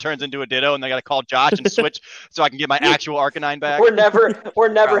leave, and it turns into a Ditto, and I got to call Josh and switch so I can get my actual Arcanine back. We're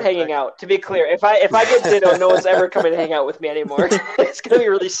never hanging out. To be clear, if I get Ditto, no one's ever coming to hang out with me anymore. It's gonna be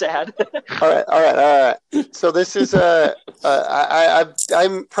really sad. All right. So this is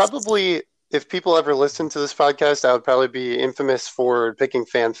I'm probably, if people ever listen to this podcast, I would probably be infamous for picking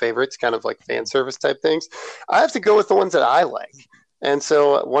fan favorites, kind of like fan service type things. I have to go with the ones that I like. And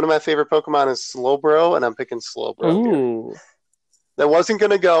so one of my favorite Pokemon is Slowbro, and I'm picking Slowbro. Ooh. That wasn't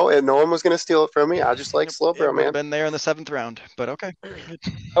going to go, and no one was going to steal it from me. I just like Slowbro, man. Been there in the 7th round, but okay.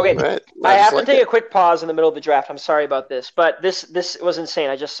 Okay, Right. I have to take a quick pause in the middle of the draft. I'm sorry about this, but this was insane.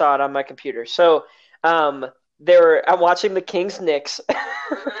 I just saw it on my computer. So, I'm watching the Kings Knicks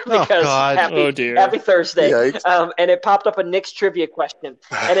because happy Thursday. And it popped up a Knicks trivia question,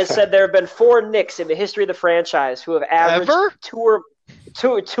 and it said there have been 4 Knicks in the history of the franchise who have averaged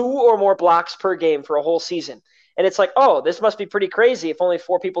two or more blocks per game for a whole season. And it's like, oh, this must be pretty crazy if only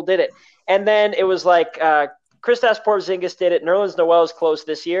 4 people did it. And then it was like Kristaps Porzingis did it. Nerlens Noel is close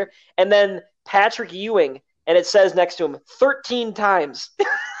this year. And then Patrick Ewing, and it says next to him 13 times.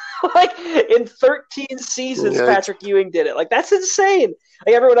 Like in 13 seasons, Patrick Ewing did it. Like that's insane.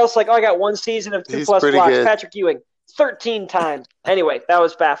 Like everyone else, like, oh, I got 1 season of 2+ blocks. Good. Patrick Ewing 13 times. Anyway, that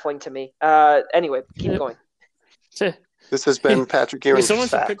was baffling to me. Anyway, keep going. This has been Patrick Ewing. Someone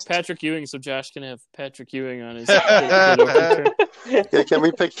should pick Patrick Ewing so Josh can have Patrick Ewing on his. Can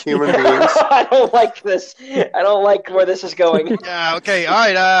we pick human beings? I don't like this. I don't like where this is going. Yeah. Okay.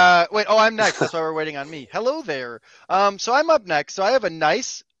 All right. Wait. Oh, I'm next. That's why we're waiting on me. Hello there. So I'm up next. So I have a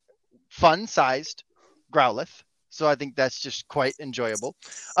nice, fun-sized Growlithe. So I think that's just quite enjoyable.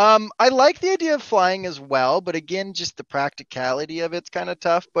 I like the idea of flying as well, but again, just the practicality of it's kind of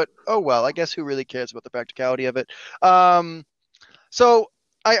tough. But oh well, I guess who really cares about the practicality of it? So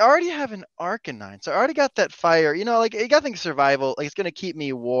I already have an Arcanine, so I already got that fire. You know, like you got to think survival. Like it's gonna keep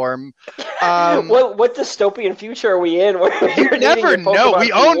me warm. What dystopian future are we in? Where you never know.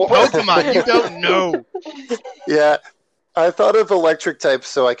 We own Pokemon. You don't know. Yeah. I thought of electric types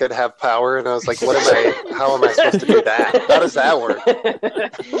so I could have power, and I was like, how am I supposed to do that? How does that work? All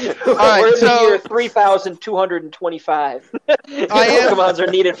right, we're in the year 3,225. Pokemons are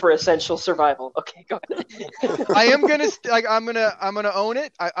needed for essential survival. Okay, go ahead. I'm gonna own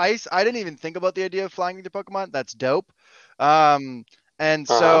it. I didn't even think about the idea of flying with your Pokemon. That's dope. So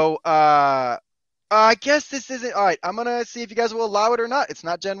I guess this isn't all right. I'm gonna see if you guys will allow it or not. It's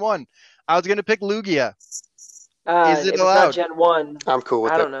not Gen 1. I was gonna pick Lugia. Is it allowed? It's not Gen 1. I'm cool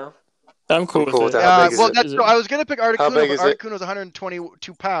with it. I don't know. I'm cool with it. I was going to pick Articuno, but Articuno is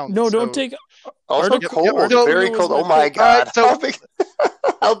 122 pounds. No, don't take Articuno. Cold. Very cold. Oh my god. Right, so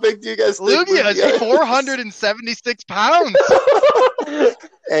how big do you guys think Lugia is? 476 pounds.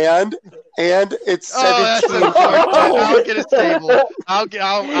 And it's 17. I'll get a stable.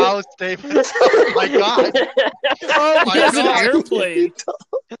 I'll stable it. Oh my god. Oh my god. It's an airplane.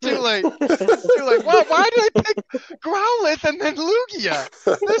 Too late. Why did I pick Growlithe and then Lugia?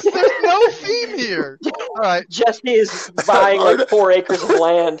 There's no theme here. All right. Jesse is buying like 4 acres of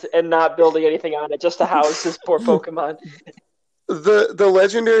land and not building anything on it just to house his poor Pokemon. The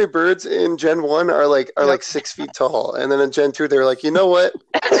legendary birds in Gen 1 are like 6 feet tall, and then in Gen 2 they're like, you know what?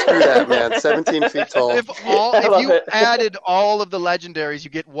 Screw that, man. 17 feet tall. If you added all of the legendaries, you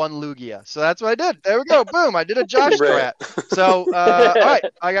get 1 Lugia. So that's what I did. There we go. Boom. I did a Josh strat. So all right,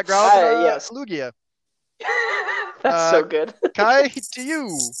 I got Growlithe, yes. Lugia. That's so good. Kai, to you.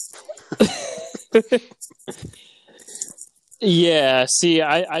 Yeah, see,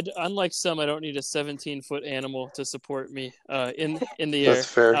 I unlike some, I don't need a 17-foot animal to support me in the air. That's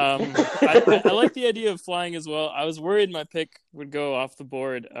fair. I like the idea of flying as well. I was worried my pick would go off the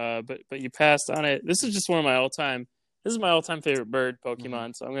board, but you passed on it. This is just one of my all-time favorite bird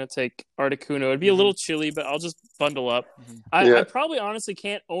Pokemon, so I'm going to take Articuno. It'd be a little chilly, but I'll just bundle up. I probably honestly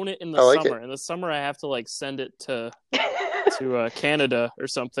can't own it in the summer. In the summer, I have to send it to Canada or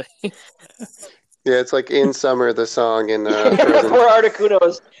something. Yeah, it's like In Summer, the song in Poor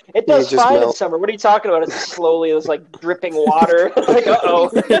Articuno. It does fine in summer. What are you talking about? It's slowly, it's like dripping water. Like,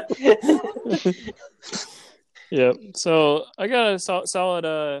 uh-oh. Yeah, so I got a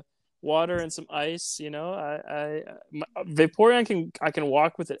solid water and some ice, you know. Vaporeon I can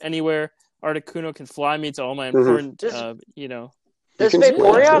walk with it anywhere. Articuno can fly me to all my important, you know. Does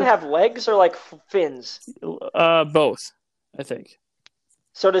Vaporeon have legs or like fins? Both, I think.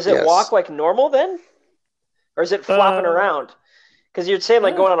 So does it walk like normal then? Or is it flopping around? Because you're saying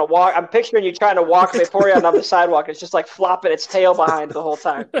like going on a walk. I'm picturing you trying to walk Vaporeon down the sidewalk. It's just like flopping its tail behind the whole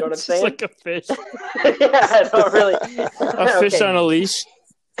time. You know what I'm saying? It's like a fish. Yeah, I don't really. A fish on a leash.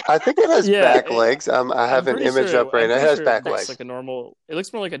 I think it has back legs. I have an image up right now. It has back legs. Like a normal. It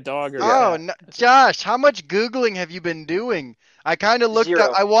looks more like a dog. No, Josh, how much Googling have you been doing? I kind of looked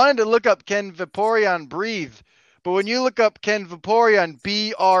up. I wanted to look up can Vaporeon breathe, but when you look up can Vaporeon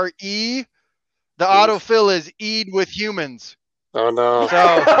BRE, the autofill is eat with humans. Oh no! So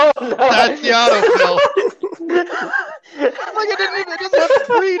that's the autofill. Like it doesn't have to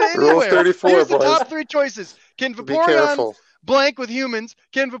breed anywhere. Rule 34, Here's the boys. top 3 choices. Can Vaporeon blank with humans?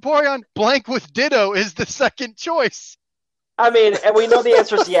 Can Vaporeon blank with Ditto is the second choice. I mean, and we know the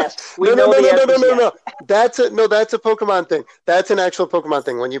answer is yes. No. That's a Pokemon thing. That's an actual Pokemon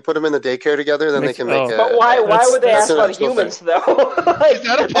thing. When you put them in the daycare together, then they can make. But why would they ask about humans though? Like, is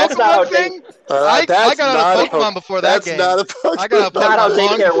that a Pokemon thing? I got out of Pokemon before that game. That's not a Pokemon. I got a Pokemon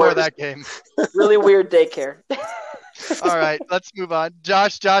long before that game. Really weird daycare. All right, let's move on.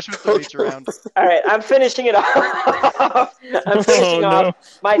 Josh with the reach around. All right, I'm finishing it off. I'm finishing off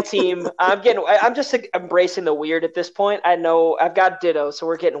my team. I'm just embracing the weird at this point. I know I've got Ditto, so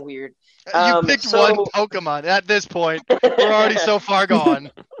we're getting weird. You picked one Pokemon at this point. We're already so far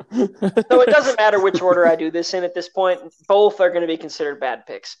gone. So it doesn't matter which order I do this in at this point. Both are going to be considered bad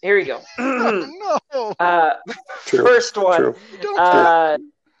picks. Here you go. No. First one.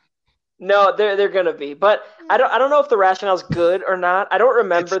 No, they're gonna be, but I don't know if the rationale's good or not. I don't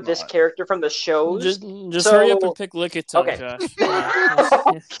remember this character from the shows. Just hurry up and pick Lickitung, okay. Josh.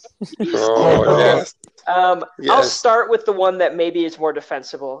 Yes. I'll start with the one that maybe is more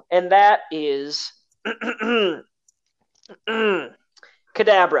defensible, and that is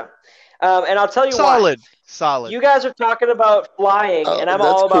Kadabra. And I'll tell you why. Solid. You guys are talking about flying, and I'm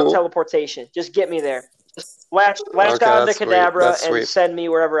all about teleportation. Just get me there. Just latch down to Kadabra and send me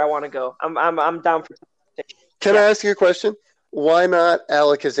wherever I want to go. I'm down for teleportation. Can I ask you a question? Why not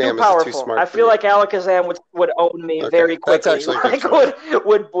Alakazam? Too powerful. Is too smart I feel like Alakazam would own me very quickly. That's actually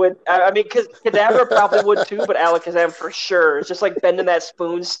would I mean, because Kadabra probably would too, but Alakazam for sure. It's just like bending that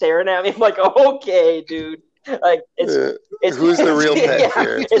spoon, staring at me. I'm like, okay, dude. Like it's who's the real pet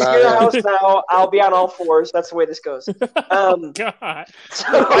here? It's your house now. I'll be on all fours. That's the way this goes. God.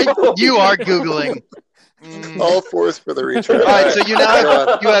 You are Googling. All fours for the reach. All right, so you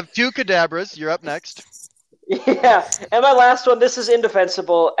have 2 Kadabras. You're up next. Yeah, and my last one, this is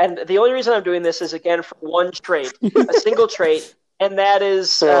indefensible, and the only reason I'm doing this is, again, for one trait, a single trait, and that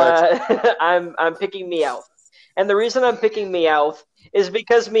is I'm picking Meowth. And the reason I'm picking Meowth is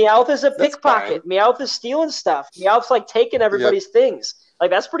because Meowth is a pickpocket. Meowth is stealing stuff. Meowth's like taking everybody's things. Like,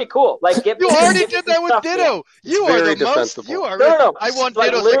 that's pretty cool. Like, you already did that with Ditto. You are the most. You are. No. I want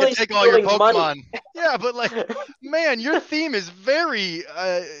Ditto so I can take all your Pokemon. Yeah, but like, man, your theme is very.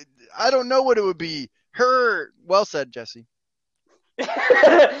 I don't know what it would be. Well said, Jesse.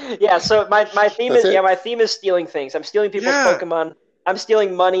 Yeah. So my theme is stealing things. I'm stealing people's Pokemon. I'm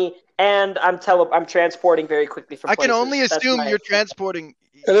stealing money, and I'm transporting very quickly from places. I can only assume you're transporting.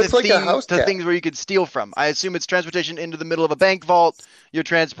 And it's like a house cat. Things where you could steal from. I assume it's transportation into the middle of a bank vault. You're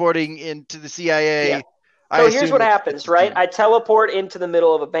transporting into the CIA. Yeah. So here's what happens, right? I teleport into the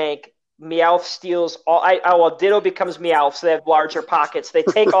middle of a bank. Meowth steals all. Ditto becomes Meowth, so they have larger pockets. They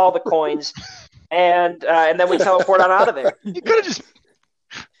take all the coins, and then we teleport on out of there. You could have just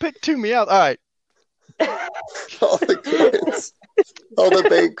picked 2 Meowth. All right. All the coins. All the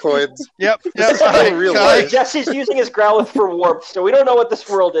bank coins. Yep. Real life. Jesse's using his Growlithe for warmth, so we don't know what this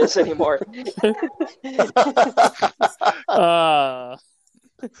world is anymore. How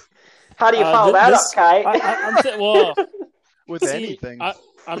do you follow that up, Kai? With anything.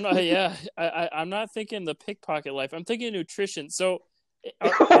 I'm not. Yeah, I'm not thinking the pickpocket life. I'm thinking nutrition. So,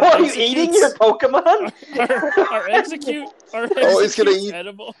 are you eating your Pokemon? Are execute he's gonna eat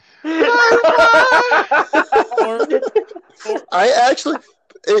edible? I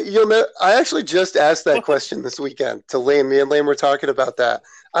actually just asked that question this weekend to Lane. Me and Lane were talking about that.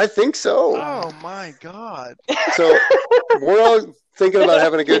 I think so. Oh my god! So we're all thinking about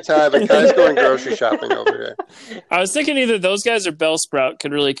having a good time, and Kai's going grocery shopping over here. I was thinking either those guys or Bellsprout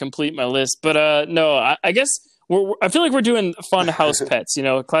could really complete my list, but no, I guess I feel like we're doing fun house pets. You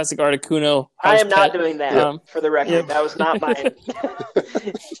know, classic Articuno. I am not doing that. For the record, that was not mine.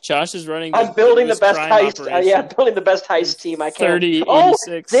 Josh is running. I'm building the best heist. I'm building the best heist team I can.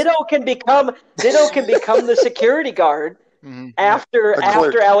 3086. Ditto can become the security guard. Mm-hmm. After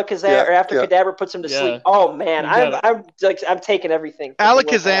Alakazam or after Kadabra puts him to sleep. Oh man, I'm taking everything.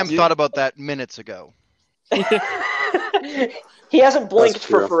 Alakazam thought about that minutes ago. He hasn't blinked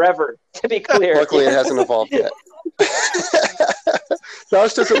for forever, to be clear. Luckily, it hasn't evolved yet.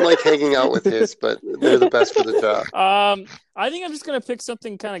 Josh doesn't like hanging out with his, but they're the best for the job. I think I'm just gonna pick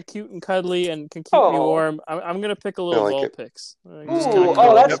something kind of cute and cuddly and can keep me warm. I'm gonna pick a little Vulpix.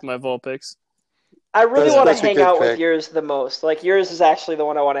 That's my Vulpix. I really want to hang out with yours the most. Like yours is actually the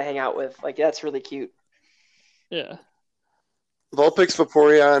one I want to hang out with. Like that's really cute. Yeah. Vulpix,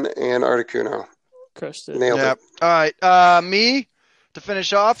 Vaporeon, and Articuno. Crushed it. Nailed it. All right. Me to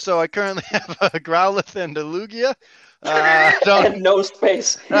finish off. So I currently have a Growlithe and a Lugia. And no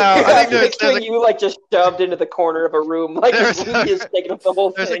space. No, I think there's you like just shoved into the corner of a room, like Lugia's taking up the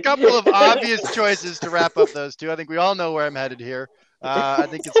whole thing. There's a couple of obvious choices to wrap up those two. I think we all know where I'm headed here. I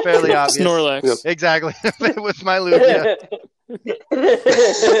think it's fairly obvious. Snorlax. Yep. Exactly. With my Lugia. In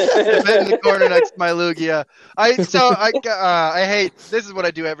the corner next to my Lugia. I hate this is what I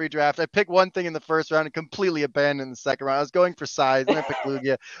do every draft. I pick one thing in the first round and completely abandon the second round. I was going for size and I picked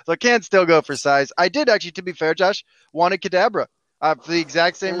Lugia. So I can still go for size. I did actually, to be fair, Josh, wanted Kadabra. For the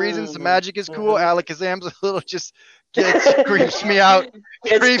exact same reasons. The magic is cool. Alakazam's a little just creeps me out.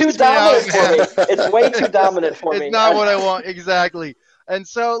 It's too dominant for me. It's way too dominant for me. It's not what I want. Exactly. And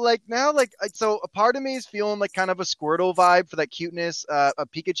so, so a part of me is feeling like kind of a Squirtle vibe for that cuteness, a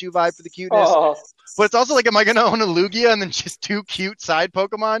Pikachu vibe for the cuteness. Oh. But it's also like, am I going to own a Lugia and then just two cute side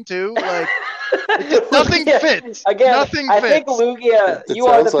Pokemon too? Like, nothing fits. Again, nothing I fits. think Lugia, you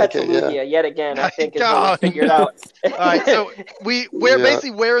are the pet of Lugia yet again, I think, is what we figured out. All right, so we're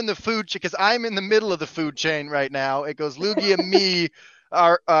basically in the food chain, because I'm in the middle of the food chain right now. It goes Lugia, me,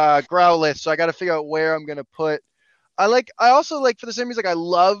 our Growlithe, so I got to figure out where I'm going to put. I also for the same reason, I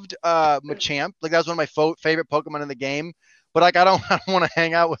loved Machamp. Like, that was one of my favorite Pokemon in the game. But I don't want to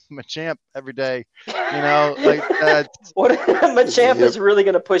hang out with Machamp every day. Machamp is really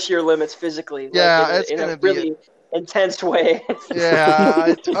going to push your limits physically. Yeah, in a really intense way.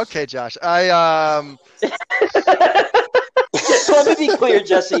 Yeah. Okay, Josh. So let me be clear,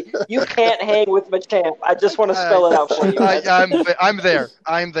 Jesse. You can't hang with Machamp. I just want to spell it out for you. I'm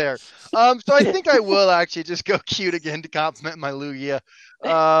there. So I think I will actually just go cute again to compliment my Lugia.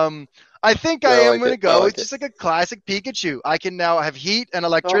 I think I am going to go. It's just like a classic Pikachu. I can now have heat and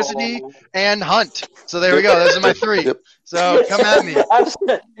electricity and hunt. So there we go. Those are my three. Yep. So come at me.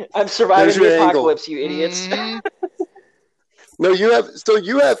 I'm surviving the apocalypse, you idiots. Mm-hmm. No, you have. So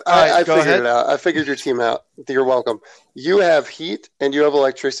you have. Right, I figured it out. I figured your team out. You're welcome. You have heat and you have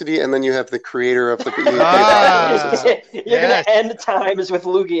electricity, and then you have the creator of the. You're gonna end times with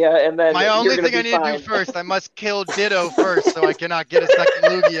Lugia, and then my only thing I need to do first, I must kill Ditto first, so I cannot get a second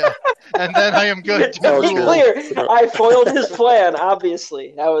Lugia, and then I am good. To be clear, I foiled his plan.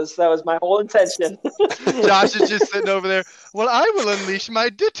 Obviously, that was my whole intention. Josh is just sitting over there. Well, I will unleash my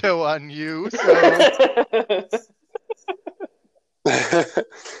Ditto on you. So.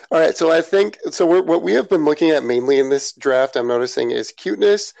 All right, so I think what we have been looking at mainly in this draft, I'm noticing, is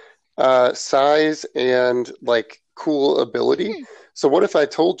cuteness, size, and cool ability. So what if I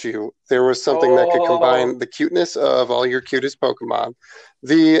told you there was something that could combine the cuteness of all your cutest Pokemon,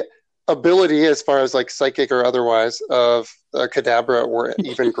 the ability as far as psychic or otherwise of Kadabra were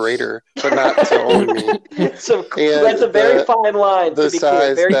even greater, but not to own me. So that's a very fine line. The to be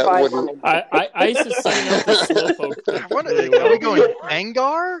size clear. Very that fine wouldn't. Ice is setting up the Slowpoke. Are we going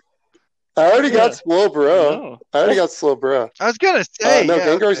Gengar? I already got Slowbro. I was gonna say no.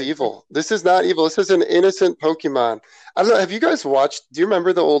 Gengar's evil. This is not evil. This is an innocent Pokemon. I don't know. Have you guys watched? Do you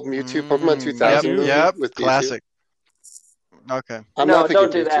remember the old Mewtwo Pokemon 2000 movie? Yep. With classic. Okay. I'm not picking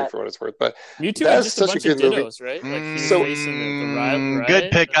Mewtwo for what it's worth, but Mewtwo that's just such a bunch good of movie. Dittos, right? The rival, good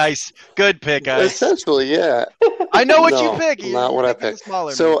pick, Ice. Good pick, Ice. Essentially, yeah. I know what you pick. Not what I picked.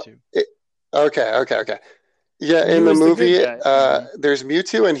 So, okay. Yeah, in the movie, there's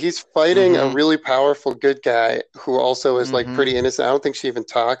Mewtwo, and he's fighting a really powerful good guy who also is pretty innocent. I don't think she even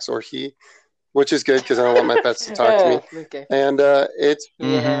talks, or he, which is good because I don't want my pets to talk to me. Okay. And it's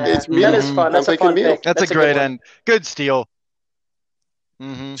Mew. That is fun. That's a fun pick. That's a great end. Good steal.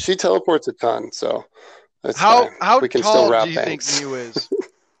 She teleports a ton, so that's how we can tall still wrap do you think Mew is?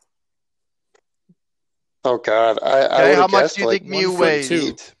 Oh God, I would how have much guessed do you think Mew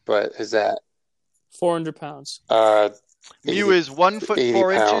weighs? But is that 400 pounds? Mew is 1 foot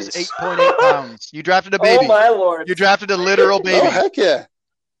 4 pounds. inches, 8.8 pounds. You drafted a baby. Oh my lord! You drafted a literal baby. Oh heck yeah,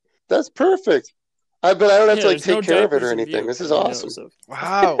 that's perfect. But I don't have to take care of it or doctors anything. review, This is so awesome.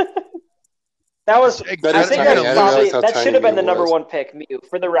 Wow. That was. That I is think tiny. that should have been the number one pick, Mew.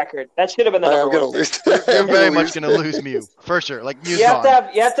 For the record, that should have been the number one. You're very much going to lose Mew for sure. Like Mew's you have to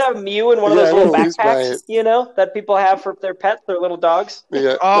have Mew in one of those little backpacks, that people have for their pets, their little dogs.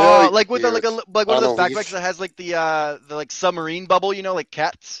 Yeah. Oh, like with one of those backpacks that has the submarine bubble, like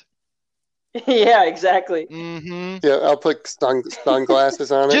cats. Yeah, exactly. Mm-hmm. Yeah, I'll put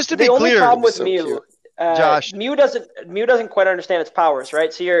sunglasses on it. Just to The be only clear, problem with so Mew, cute. Josh. Mew doesn't quite understand its powers,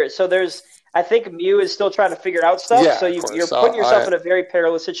 right? So there's I think Mew is still trying to figure out stuff. Yeah, So of you're course. putting yourself in a very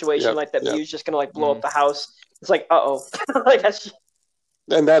perilous situation, Yep, like that yep. Mew's just gonna like blow up the house. It's like, like that's.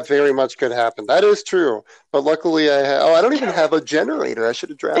 And that very much could happen. That is true. But luckily, I don't even have a generator. I should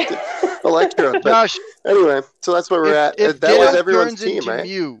have drafted Electro. But Josh, anyway, so that's where we're at. If That was Ditto everyone's turns team, into right?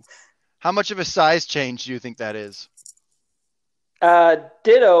 Mew, how much of a size change do you think that is?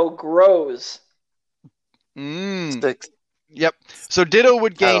 Ditto grows. 6. Yep. So Ditto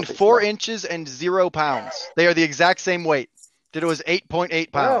would I gain don't think 4 so. inches and 0 pounds. They are the exact same weight. Ditto is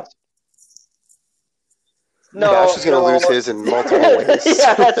 8.8 pounds. No, Josh is going to lose his in multiple ways.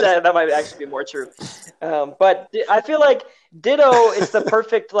 Yeah, that might actually be more true. But I feel like Ditto is the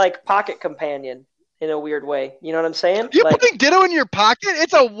perfect like pocket companion in a weird way. You know what I'm saying? You're like, putting Ditto in your pocket?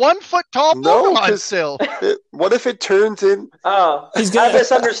 It's a 1 foot tall No, Pokemon 'cause still. What if it turns in? I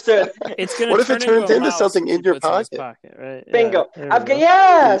misunderstood. It's gonna What if it turn turns a into mouse something once in he your puts it in his pocket? right? Bingo. Yeah, there we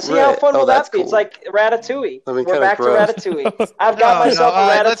go. See how Right. fun Oh, will that that's be? It's cool. like Ratatouille. I mean, We're kinda back gross. to Ratatouille. I've got myself a All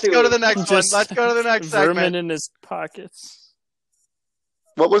right, Ratatouille. let's go to the next one. Just Let's go to the next vermin segment. in his pockets.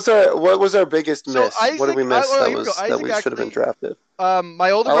 What was our biggest So miss? What did we miss here we go. that we should have been drafted? My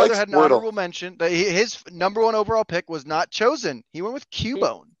older I brother like had an Squirtle. honorable mention. His number 1 overall pick was not chosen. He went with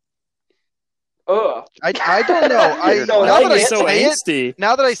Cubone. Ugh. I don't know. Weird. No, now like that I it's so say it, angsty.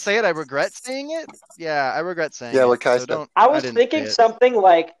 now that I say it, I regret saying it. Yeah, I regret saying Yeah, it. what Kai So said. don't. I was didn't thinking say it. something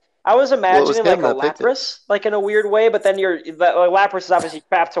like I was imagining like him a that picked it. Lapras, like in a weird way, but then Lapras is obviously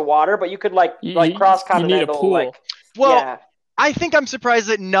trapped to water, but you could like cross You need a continental pool. like Well, yeah. I think I'm surprised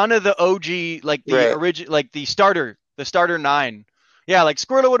that none of the OG, like the Right. original, like the starter 9. Yeah, like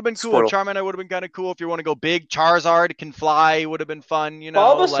Squirtle would have been cool. Squirtle. Charmander would have been kind of cool if you want to go big. Charizard can fly would have been fun, you know.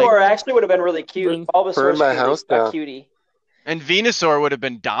 Bulbasaur actually would have been really cute. Bulbasaur's Burn my really house a down. cutie. And Venusaur would have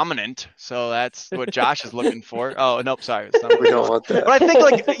been dominant. So that's what Josh is looking for. Oh, nope, sorry. It's not what We don't want that. But I think,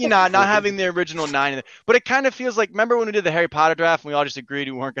 like, not having the original 9. But it kind of feels like, remember when we did the Harry Potter draft and we all just agreed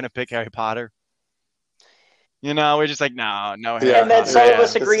we weren't going to pick Harry Potter? You know, we're just like, no Harry Potter. And then some of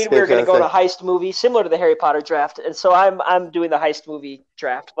us It's agreed the we were same going to kind go of to heist movie similar to the Harry Potter draft, and so I'm doing the heist movie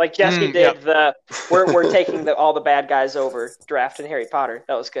draft, like Jesse did. Yep. We're taking all the bad guys over draft in Harry Potter.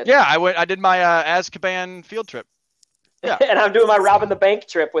 That was good. Yeah, I did my Azkaban field trip. Yeah, and I'm doing my robbing the bank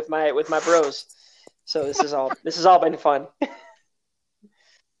trip with my bros. So this is all been fun.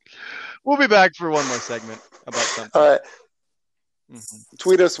 We'll be back for one more segment about something. All right.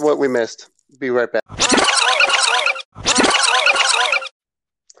 Tweet us what we missed. Be right back.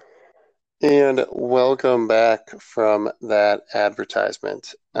 And welcome back from that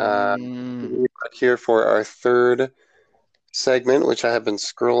advertisement. We're here for our third segment, which I have been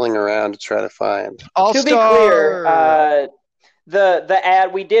scrolling around to try to find. To be clear, the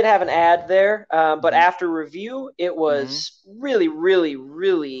ad, we did have an ad there, but after review, it was really, really,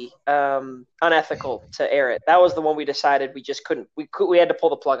 really unethical to air it. That was the one we decided we just couldn't. We had to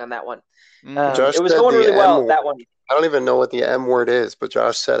pull the plug on that one. It was going really well. That one. I don't even know what the M word is, but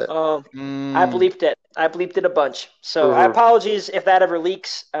Josh said it. I bleeped it. I bleeped it a bunch. So I apologize if that ever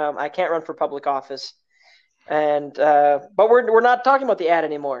leaks. I can't run for public office. And but we're not talking about the ad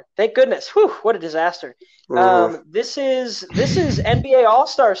anymore. Thank goodness. Whew, what a disaster. This is NBA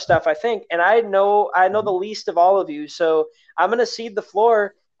All-Star stuff, I think, and I know the least of all of you, so I'm going to cede the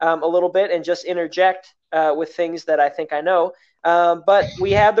floor a little bit and just interject with things that I think I know. But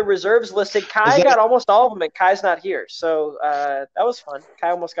we have the reserves listed. Kai got almost all of them, and Kai's not here, so that was fun. Kai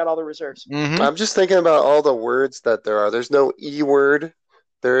almost got all the reserves. I'm just thinking about all the words that there are. There's no E word.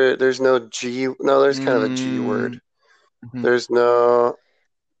 There's no G. No, there's kind of a G word. There's no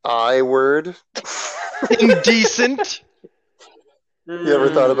I word. Indecent. You ever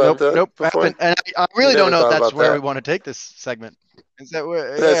thought about that? Nope. Before? And I really don't know if that's where we want to take this segment. Is that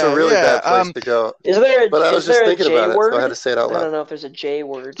where? That's a really bad place to go. Is there? But I was just thinking about it, so I had to say it out loud. I don't know if there's a J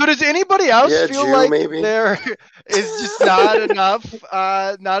word. So does anybody else feel Jew, like maybe? there is just not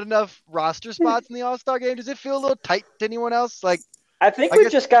enough roster spots in the All-Star game? Does it feel a little tight to anyone else? Like, I think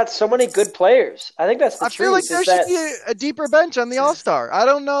we've just got so many good players. I think that's the truth. I feel like there should be a deeper bench on the All-Star. I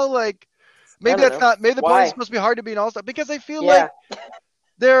don't know, like maybe that's not. Maybe the point is supposed to be hard to be an All-Star because I feel like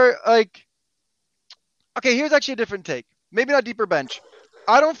they're like. Okay, here's actually a different take. Maybe not deeper bench.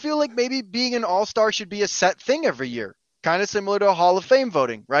 I don't feel like maybe being an All-Star should be a set thing every year. Kind of similar to a Hall of Fame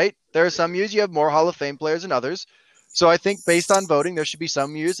voting, right? There are some years you have more Hall of Fame players than others. So I think based on voting, there should be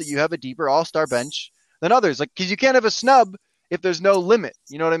some years that you have a deeper All-Star bench than others. Like, because you can't have a snub if there's no limit.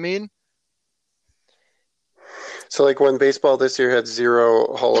 You know what I mean? So like when baseball this year had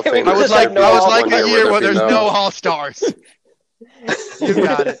 0 Hall of Famers. I would like a year where there's no All-Stars. You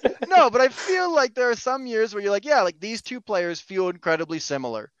got it. No, but I feel like there are some years where you're like, yeah, like these two players feel incredibly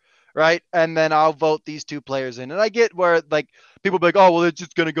similar, right? And then I'll vote these two players in. And I get where like people be like, oh, well, it's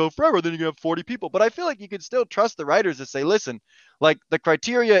just going to go forever. Then you're going to have 40 people. But I feel like you can still trust the writers to say, listen, like the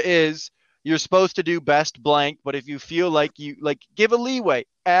criteria is you're supposed to do best blank. But if you feel like you like give a leeway,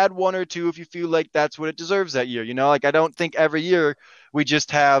 add 1 or 2 if you feel like that's what it deserves that year. You know, like I don't think every year we just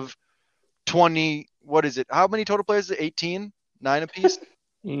have 20. What is it? How many total players is it? 18? 9 apiece?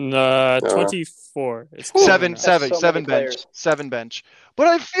 24. It's seven bench. But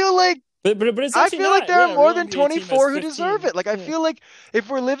I feel like it's I feel like there are more than 24 who deserve it. Like I feel like if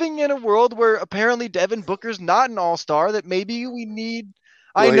we're living in a world where apparently Devin Booker's not an all-star, that maybe we need.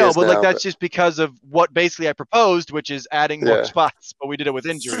 I know, but like that's just because of what basically I proposed, which is adding more spots. But we did it with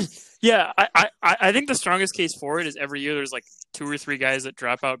injury. Yeah, I think the strongest case for it is every year there's like 2 or 3 guys that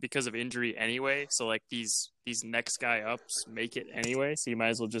drop out because of injury anyway. So like these next guy ups make it anyway. So you might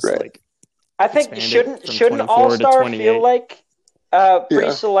as well just like. I think shouldn't all-star feel like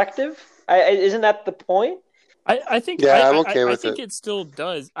pretty selective? Isn't that the point? I think I'm okay with it. I think it still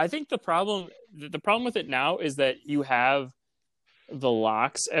does. I think the problem with it now is that you have the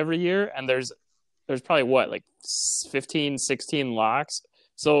locks every year, and there's probably like 15, 16 locks.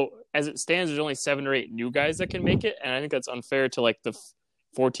 So as it stands, there's only 7 or 8 new guys that can make it, and I think that's unfair to like the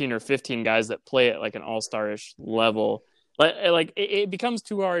 14 or 15 guys that play at like an all-star-ish level. Like it becomes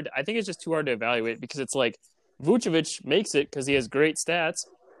too hard. I think it's just too hard to evaluate because it's like Vucevic makes it because he has great stats,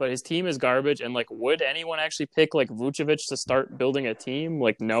 but his team is garbage. And like, would anyone actually pick like Vucevic to start building a team?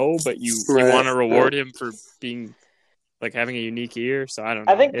 Like, no, but you want to reward him for being like having a unique year. So I don't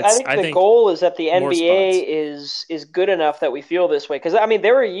know. I think the goal is that the NBA is good enough that we feel this way. Because I mean,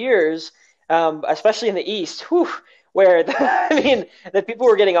 there were years, especially in the East, where the people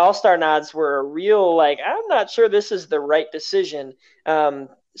who were getting all-star nods were a real like, I'm not sure this is the right decision.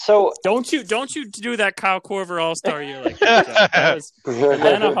 So don't you do that Kyle Korver all-star year like that was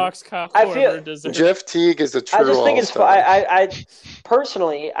Atlanta Hawks Kyle Korver deserves. Jeff Teague is a true I just think all-star. I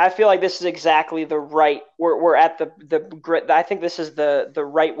personally I feel like this is exactly the right. We're at the I think this is the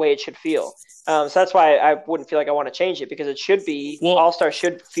right way it should feel. So that's why I wouldn't feel like I want to change it because it should be all-star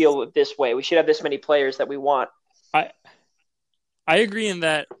should feel this way. We should have this many players that we want. I agree in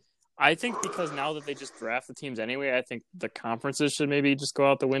that. I think because now that they just draft the teams anyway, I think the conferences should maybe just go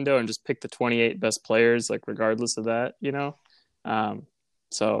out the window and just pick the 28 best players, like regardless of that, you know?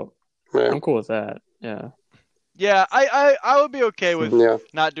 So I'm cool with that. Yeah. Yeah, I would be okay with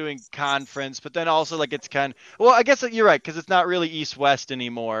not doing conference, but then also like it's well, I guess you're right because it's not really East-West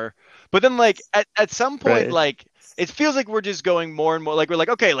anymore. But then like at some point, like it feels like we're just going more and more like we're like,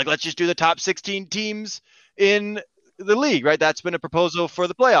 okay, like let's just do the top 16 teams in the league, right? That's been a proposal for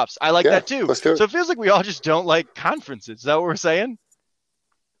the playoffs. I like that too. So it feels like we all just don't like conferences. Is that what we're saying?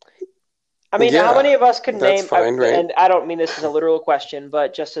 I mean, how many of us could name? And I don't mean this as a literal question,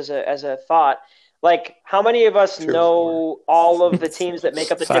 but just as a thought. Like, how many of us know all of the teams that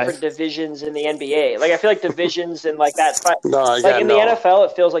make up the different divisions in the NBA? Like, I feel like divisions and like that. The NFL,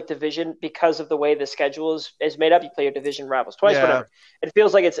 it feels like division because of the way the schedule is made up. You play your division rivals twice, whatever. It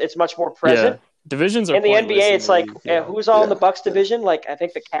feels like it's much more present. Yeah. Divisions are in the NBA. It's like who's all in the Bucks division? Like I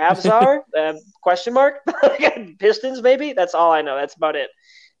think the Cavs are question mark Pistons maybe. That's all I know. That's about it.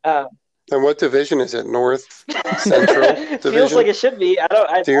 And what division is it? North, Central division? Feels like it should be.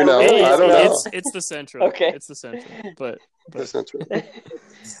 Do you know? I don't know. It's the Central. Okay. It's the Central. But the Central.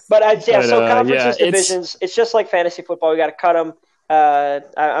 So conferences, divisions. It's just like fantasy football. We got to cut them.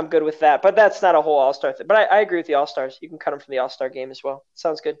 I'm good with that. But that's not a whole all-star thing. But I agree with the all-stars. You can cut them from the all-star game as well.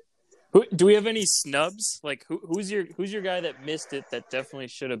 Sounds good. Do we have any snubs? Like who's your guy that missed it that definitely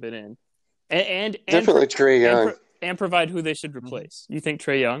should have been in? And definitely Trae Young. And provide who they should replace. You think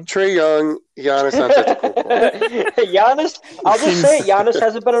Trae Young? Trae Young, Giannis Antetokounmpo. Giannis, I'll just say it. Giannis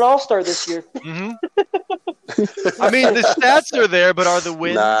hasn't been an all-star this year. Mm-hmm. I mean, the stats are there, but are the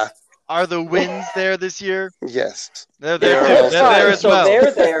wins? Are the wins there this year? Yes. They're there. They're there as well.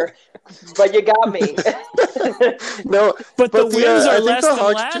 They're there, but you got me. No, but the wins are less than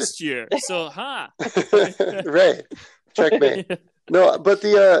last year. So, Right. Checkmate. No, but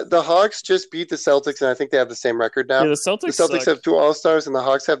the Hawks just beat the Celtics, and I think they have the same record now. Yeah, the Celtics have 2 All-Stars, and the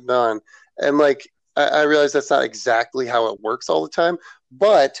Hawks have none. And, like, I realize that's not exactly how it works all the time.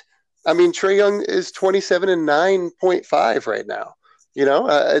 But, I mean, Trae Young is 27 and 9.5 right now. You know,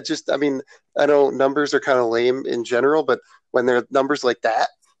 I know numbers are kind of lame in general, but when there are numbers like that,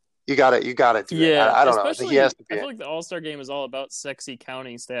 you got to do it. Yeah, I don't know. He has to be. I feel like the All-Star game is all about sexy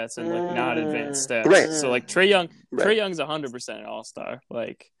counting stats and like not advanced stats. Right. So like Trae Young's 100% an All-Star.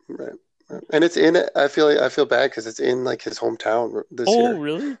 Like, right. And it's in. I feel bad because it's in like his hometown this year. Oh,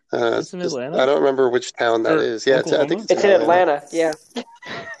 really? It's in Atlanta. I don't remember which town that is. Yeah, I think it's in Atlanta. Yeah,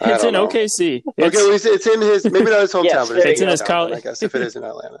 it's in OKC. It's in his maybe not his hometown, Yes, but it's in his college. I guess if it is in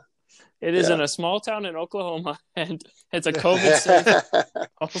Atlanta, it is in a small town in Oklahoma, and it's a COVID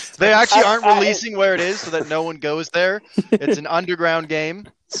safe. They actually aren't releasing where it is so that no one goes there. It's an underground game.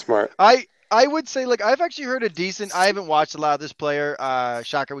 Smart. I would say, like, I've actually heard a decent. I haven't watched a lot of this player.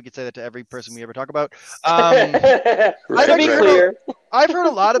 Shocker, we could say that to every person we ever talk about. To be clear, I've heard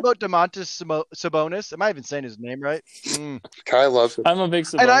a lot about Domantas Sabonis. Am I even saying his name right? Kai loves him. I'm a big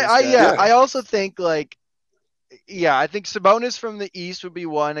Sabonis And guy. I also think like, I think Sabonis from the East would be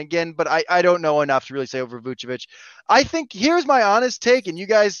one again, but I don't know enough to really say over Vucevic. I think here's my honest take, and you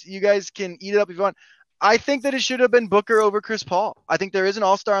guys can eat it up if you want. I think that it should have been Booker over Chris Paul. I think there is an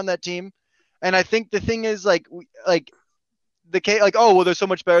all-star on that team. And I think the thing is, like, oh, well, they're so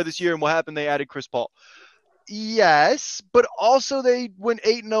much better this year, and what happened? They added Chris Paul. Yes, but also they went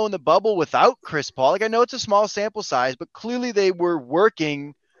 8-0 in the bubble without Chris Paul. Like, I know it's a small sample size, but clearly they were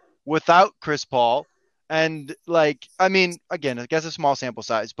working without Chris Paul. And, like, I mean, again, I guess a small sample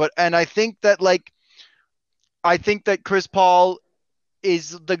size. And I think that Chris Paul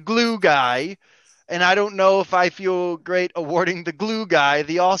is the glue guy. And I don't know if I feel great awarding the glue guy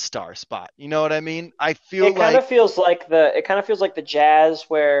the all-star spot. You know what I mean? I feel it kind of feels like the Jazz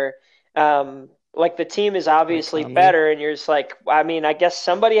where like the team is obviously better and you're just like, I mean, I guess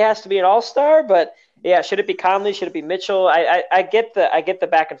somebody has to be an all-star, but yeah, should it be Conley? Should it be Mitchell? I get the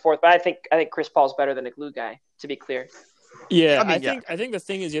back and forth, but I think Chris Paul's better than a glue guy, to be clear. Yeah, I think the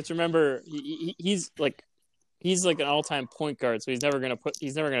thing is you have to remember he's like an all-time point guard, so he's never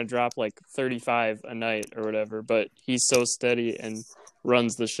gonna drop like 35 a night or whatever. But he's so steady and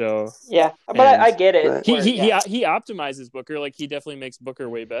runs the show. Yeah, but I get it. He optimizes Booker. Like he definitely makes Booker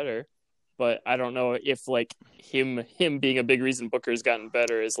way better. But I don't know if like him being a big reason Booker's gotten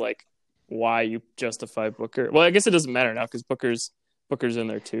better is like why you justify Booker. Well, I guess it doesn't matter now because Booker's in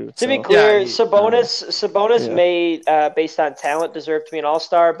there too. To be clear, Sabonis may, based on talent, deserve to be an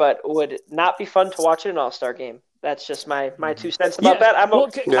all-star, but would not be fun to watch in an all-star game. That's just my 2 cents about that. I'm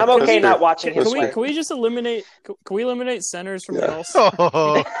okay not watching him. Can we just eliminate? Can we eliminate centers from the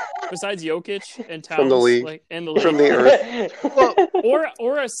all-star? Besides Jokic and Towns, from the league, from the earth,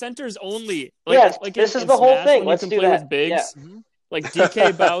 or a centers only. This is the whole thing. Let's do that. With bigs. Yeah. Like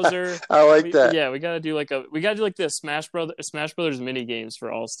DK Bowser. I like that. Yeah, we gotta do like the Smash Brothers mini games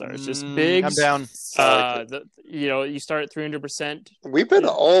for All Stars. Just bigs. I'm down. You start at 300%. We've been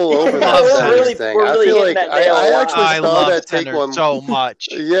all over that thing. I feel like I actually saw that take one so much.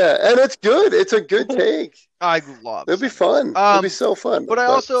 Yeah, and it's good. It's a good take. I love it. It'll be fun. It'll be so fun. But I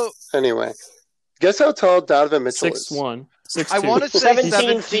also anyway. Guess how tall Donovan Mitchell is? 6'1". 6'2". I want to say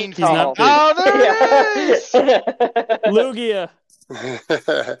 17 feet tall. Oh, there it is! Lugia.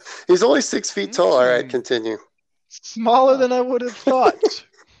 He's only 6 feet tall. All right, continue. Smaller than I would have thought.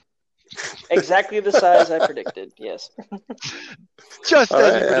 Exactly the size I predicted. Yes. Just as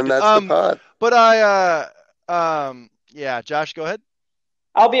right, and that's the pod. But Josh, go ahead.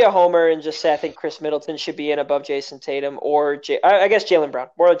 I'll be a homer and just say I think Chris Middleton should be in above Jason Tatum or I guess Jaylen Brown.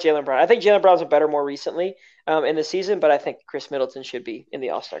 More like Jaylen Brown. I think Jaylen Brown's better more recently in the season, but I think Chris Middleton should be in the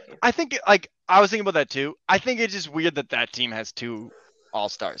All-Star game. I think I was thinking about that too. I think it's just weird that team has 2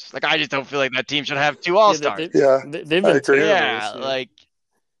 All-Stars. Like I just don't feel like that team should have 2 All-Stars. They've been like,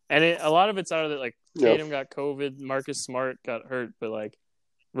 and a lot of it's out of it. Like Tatum got COVID, Marcus Smart got hurt, but like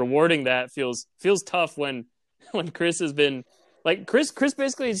rewarding that feels tough when Chris has been. Like Chris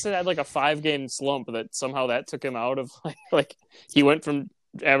basically just had like a 5-game slump that somehow that took him out of like he went from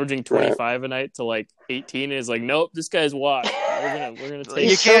averaging 25 a night to like 18 and is like, nope, this guy's washed. We're gonna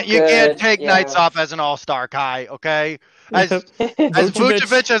take you can't take nights off as an all-star, Kai, okay? As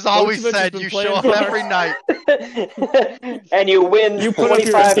Vucevic has always said, you show up every night. And you win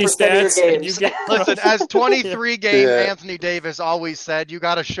 25% of your games. Listen, as 23 game Anthony Davis always said, you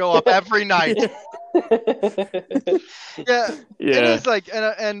gotta show up every night. It is like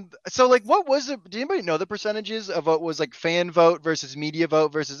and so like what was it? Do anybody know the percentages of what was like fan vote versus media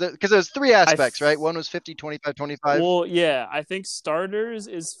vote versus because there's 3 aspects, right? One was 50, 25, 25. Well, yeah, I think starters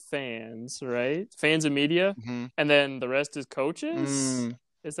is fans, right? Fans and media, and then the rest is coaches.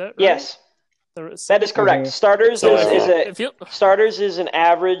 Is that right? Yes. That is correct. Starters starters is an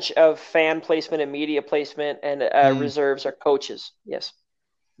average of fan placement and media placement, and reserves are coaches. Yes.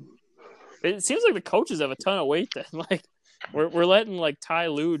 It seems like the coaches have a ton of weight then. Like We're letting like Ty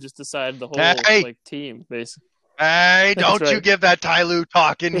Lue just decide the whole like team basically. Hey, don't you give that Ty Lue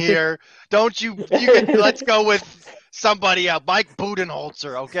talk in here. Don't let's go with somebody else. Mike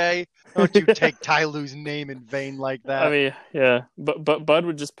Budenholzer, okay? Don't you take Ty Lue's name in vain like that. I mean, yeah. But Bud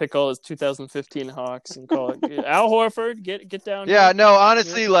would just pick all his 2015 Hawks and call it Al Horford, get down here. Yeah, no,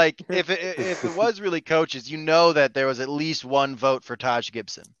 honestly, like if it was really coaches, that there was at least one vote for Taj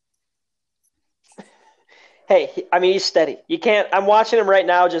Gibson. Hey, I mean, he's steady. You can't. I'm watching him right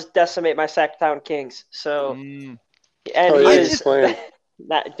now just decimate my Sacktown Kings. So, and he is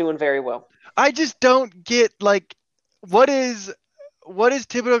not doing very well. I just don't get like what is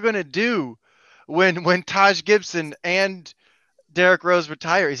Thibodeau going to do when Taj Gibson and Derrick Rose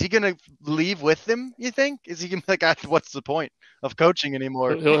retire? Is he going to leave with them? You think? Is he going to like? What's the point of coaching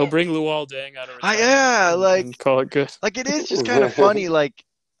anymore? He'll bring Luol Deng out of retirement. And call it good. Like it is just kind of funny, like.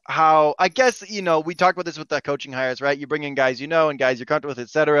 How I guess we talked about this with the coaching hires, right? You bring in guys and guys you're comfortable with,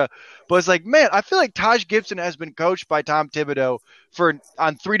 etc. But it's like, man, I feel like Taj Gibson has been coached by Tom Thibodeau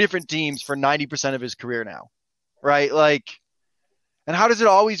on 3 different teams for 90% of his career now, right? Like, and how does it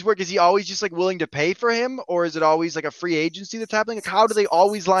always work? Is he always just like willing to pay for him, or is it always like a free agency that's happening? Like, how do they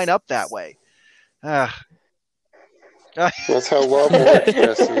always line up that way? That's how love works,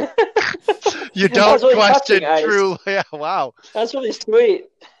 Jesse. You don't question true. Yeah, wow. That's really sweet.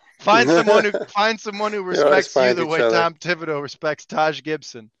 Find someone who respects you the way Tom Thibodeau respects Taj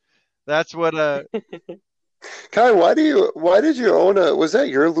Gibson. That's what. Kai, why did you own was that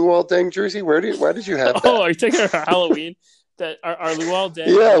your Luol Deng jersey? Why did you have that? Oh, are you taking our Halloween? That our Luol Deng.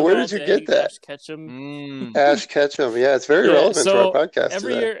 Yeah, where did you get that? Ash Ketchum. Ash Ketchum. Yeah, it's very relevant to our podcast.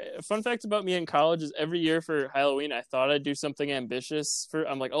 Every year, fun fact about me in college is every year for Halloween, I thought I'd do something ambitious.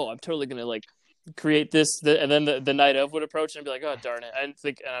 I'm like, I'm totally gonna like create this, and then the night of would approach and I'd be like, oh darn it, I didn't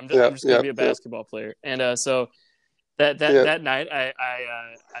think, and I'm just gonna be a basketball player. And so that night, I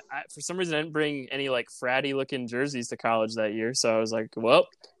for some reason I didn't bring any like fratty looking jerseys to college that year. So I was like, well,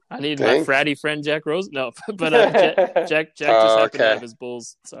 I need my fratty friend Jack Rose. No, but Jack just happened to have his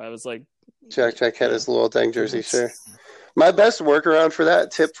Bulls. So I was like, Jack had his Luol Deng jersey, sure. My best workaround for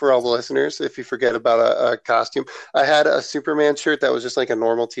that, tip for all the listeners, if you forget about a costume, I had a Superman shirt that was just like a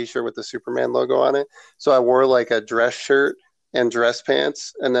normal t-shirt with the Superman logo on it. So I wore like a dress shirt and dress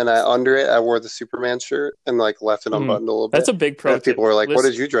pants, and then under it I wore the Superman shirt and like left it unbuttoned a little bit. That's a big pro tip. People were like, what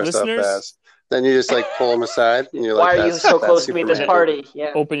did you dress up as? Then you just like pull them aside and you're like, why are you so close to me at this party?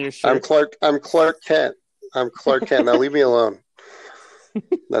 Yeah. Open your shirt. I'm Clark Kent. Now leave me alone.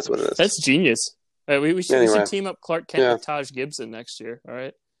 That's what it is. That's genius. We should team up Clark Kent with Taj Gibson next year. All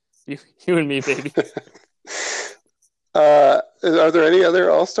right, you and me, baby. Are there any other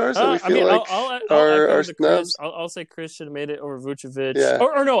All-Stars that we feel are snubs? I'll say Chris should have made it over Vucevic. Yeah.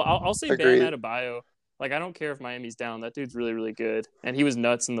 Or no, I'll say Agreed. Bam Adebayo. Like I don't care if Miami's down. That dude's really, really good, and he was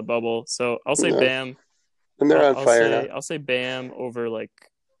nuts in the bubble. So I'll say Bam. And they're on fire now. I'll say Bam over like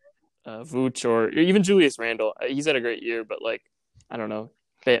Vooch or even Julius Randle. He's had a great year, but like I don't know.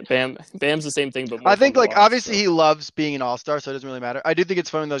 Bam's the same thing, but more I think like obviously he loves being an all-star, so it doesn't really matter. I do think it's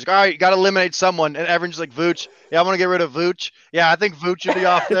fun when those all right, you got to eliminate someone, and everyone's like Vooch. Yeah, I want to get rid of Vooch. Yeah, I think Vooch should be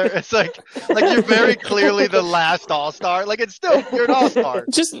off there. It's like you're very clearly the last all-star. Like it's still you're an all-star.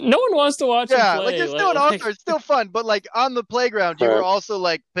 Just no one wants to watch him play. Like you're still an all-star. It's still fun, but like on the playground, you were also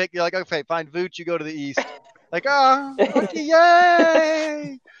like you're like okay, fine, Vooch, you go to the East. Like okay,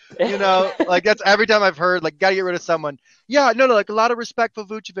 yay. Like that's every time I've heard, like, gotta get rid of someone. Yeah, no, like a lot of respect for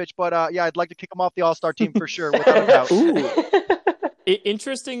Vucevic, but I'd like to kick him off the All-Star team for sure, without a doubt. Ooh.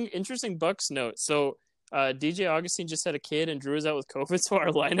 Interesting Bucks note. So DJ Augustine just had a kid and Drew is out with COVID, so our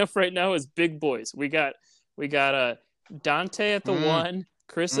lineup right now is big boys. We got Dante at the 1,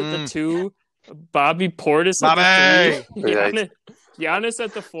 Chris at the 2, Bobby Portis at the 3, Giannis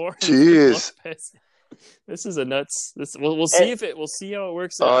at the 4. Jeez. This is a nuts. We'll see we'll see how it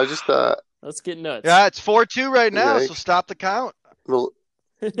works out. I just let's get nuts. Yeah, it's 4-2 right now, so stop the count. Well,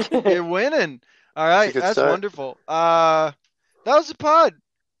 you're winning. All right, that's wonderful. That was a pod.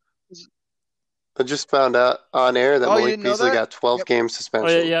 I just found out on air that Malik Beasley got 12 game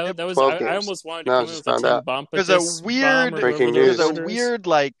suspension. Oh, yeah, that was. I almost wanted to come in with a 10 bump. There's a weird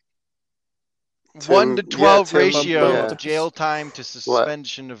like 1 to 12 ratio of jail time to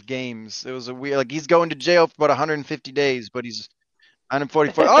suspension of games. It was a weird, like he's going to jail for about 150 days, but he's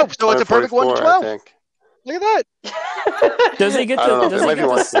 144. Oh, so it's a perfect 1 to 12. Look at that. Does he get to? It might be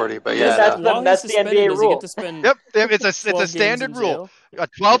 140, but yeah. That's the NBA rule. Yep, it's a standard rule.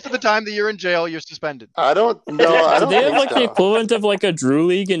 12th of the time that you're in jail, you're suspended. I don't know. Do they have like the equivalent of like a Drew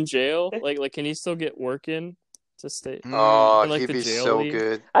League in jail? Like can he still get work in to stay. Oh, like he'd the be jail so league.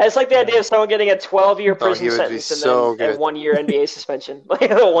 good. I just like the idea of someone getting a 12-year prison he would be sentence so and then a good. 1-year NBA suspension, like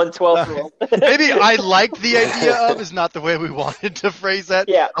a 1/12 rule. Maybe I liked the idea of is not the way we wanted to phrase that.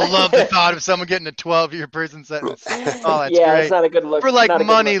 Yeah. I love the thought of someone getting a 12-year prison sentence. Oh, that's yeah, great. it's not a good look. For like Not a good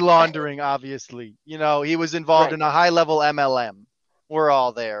money look. laundering, obviously. You know, he was involved Right. in a high-level MLM. We're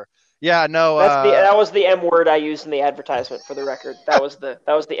all there. Yeah, no. That was the M word I used in the advertisement. For the record, that was the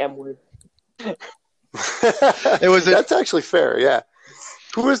M word. That's actually fair. Yeah.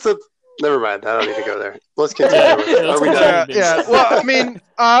 Who is the? Never mind. I don't need to go there. Let's continue. Are we done? Yeah. Well, I mean,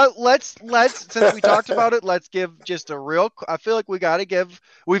 let's since we talked about it, let's give just a real. I feel like we got to give.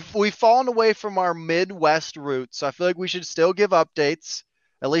 We've fallen away from our Midwest roots, so I feel like we should still give updates,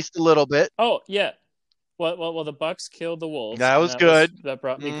 at least a little bit. Oh yeah. Well, the Bucks killed the Wolves. That was good. That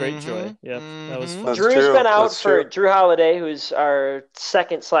brought me great joy. Yeah, that was fun. Drew's been out for Drew Holiday, who's our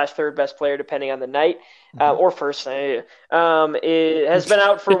second/third best player, depending on the night, or first. It has been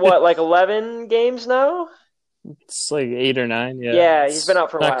out for what, like 11 games now? It's like 8 or 9. Yeah. Yeah, he's been out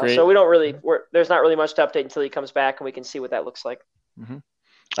for a while, great. so we don't really. There's not really much to update until he comes back, and we can see what that looks like.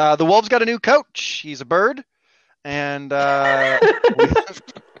 The Wolves got a new coach. He's a bird, and no,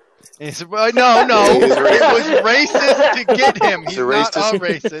 it was racist to get him. He's not a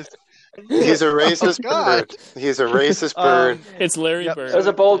racist. He's a racist bird. He's a racist bird. It's Larry Bird. It was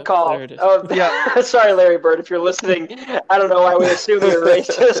a bold call. Yeah. Sorry, Larry Bird, if you're listening. I don't know why we assume you're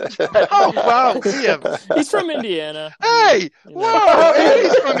racist. But... Oh, wow. He's from Indiana. Hey! Whoa!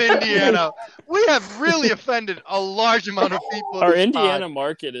 He's from Indiana. We have really offended a large amount of people. Our Indiana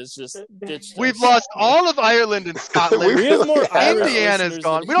market is just ditched. We've lost all of Ireland and Scotland. We have more Indiana's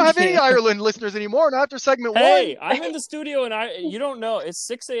gone. We don't have any Ireland listeners anymore. Not after segment 1. Hey, I'm in the studio and you don't know. It's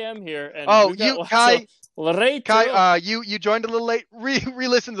 6 a.m. here. And Kai, you you joined a little late.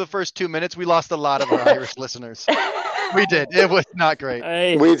 Re-listen to the first 2 minutes. We lost a lot of our Irish listeners. We did. It was not great.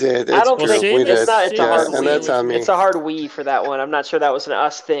 We did. I don't think we did. It's a hard and that's on me. It's a hard we for that one. I'm not sure that was an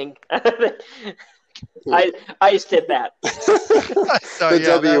us thing. I just did that. So, the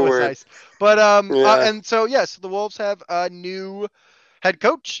W word. Nice. But and so yes, the Wolves have a new head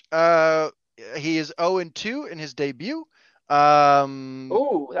coach. He is 0-2 in his debut.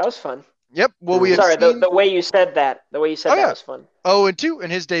 Ooh, that was fun. Yep. Well, the way you said that. The way you said that was fun. 0-2 in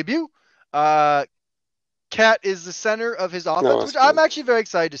his debut. Cat is the center of his offense, which I'm actually very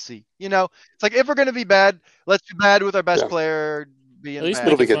excited to see. You know, it's like if we're gonna be bad, let's be bad with our best player being at least bad.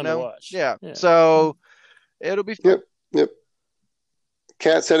 It'll be fun to watch. Yeah. So it'll be fun. Yep.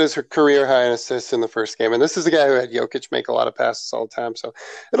 Cat set his career high in assists in the first game, and this is the guy who had Jokic make a lot of passes all the time. So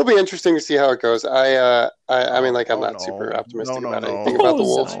it'll be interesting to see how it goes. I mean, like, I'm not super optimistic about anything about the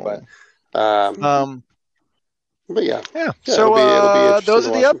Wolves, but yeah. So it'll be those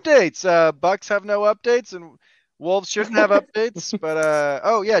are the watching. updates. Bucks have no updates, and Wolves shouldn't have updates.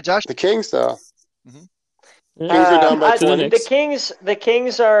 But Josh, the Kings though. Mm-hmm. Kings are down by 20. The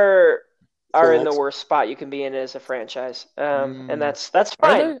Kings are in the worst spot you can be in as a franchise, and that's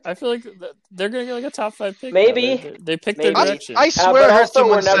fine. I feel like they're going to get like a top 5 pick. Maybe they picked their direction. I swear, but I heard also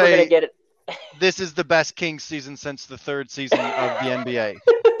we're someone never going to say get it. this is the best Kings season since the 3rd season of the NBA.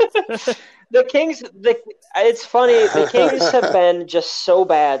 The Kings, it's funny. The Kings have been just so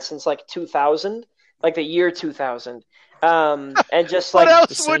bad since like 2000, like the year 2000, and just like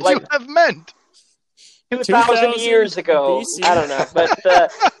what else would you have meant? 2,000 years ago. BC. I don't know,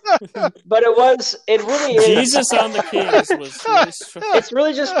 but it really is. Jesus on the Kings was really strong. It's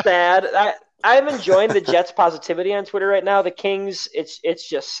really just sad. I'm enjoying the Jets' positivity on Twitter right now. The Kings, it's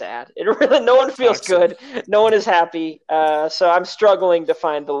just sad. It really, no one feels good. No one is happy. So I'm struggling to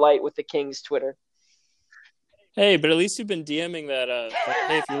find the light with the Kings Twitter. Hey, but at least you've been DMing that.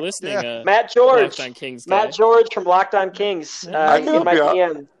 Hey, if you're listening, Matt George, Locked On Kings guy. Matt George from Locked On Kings. In my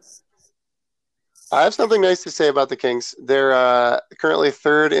DM. I have something nice to say about the Kings. They're currently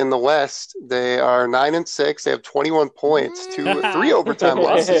 3rd in the West. They are 9-6. They have 21 points, 3 overtime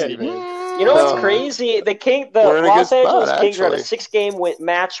losses even. You know what's crazy? The Los Angeles Kings are on a 6-game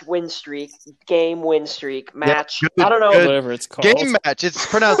win streak. Match. Yeah, I don't know. Whatever it's called. Game match. It's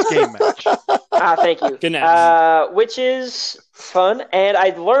pronounced game match. Thank you. Good night. Which is fun. And I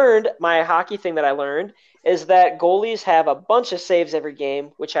learned, my hockey thing that I learned, is that goalies have a bunch of saves every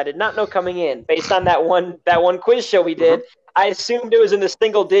game, which I did not know coming in. Based on that one quiz show we did, I assumed it was in the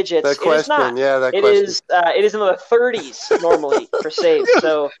single digits. That question, it is not. Yeah, that it question. Is. It is in the 30s normally for saves.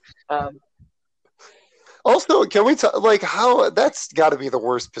 So. Also, can we talk like how that's got to be the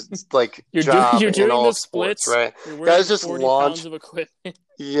worst job you're doing in all the sports, splits, right? You're Guys just 40 launch. pounds of equipment.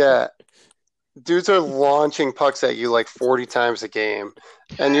 Yeah. dudes are launching pucks at you like 40 times a game,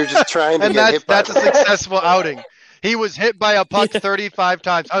 and you're just trying to get hit by that's a successful outing. He was hit by a puck 35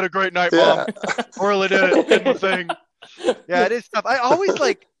 times. Had a great night, Mom. Really did it. Did the thing. Yeah, it is tough. I always.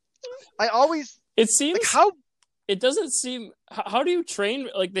 It seems like how. It doesn't seem. How do you train?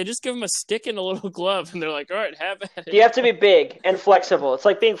 Like they just give them a stick and a little glove, and they're like, "All right, have at it." You have to be big and flexible. It's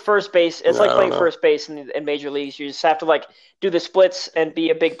like being first base. It's like playing first base in major leagues. You just have to like do the splits and be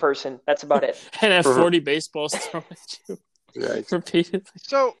a big person. That's about it. And have 40 baseballs thrown at you repeatedly.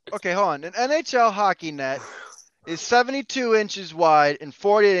 So okay, hold on. An NHL hockey net is 72 inches wide and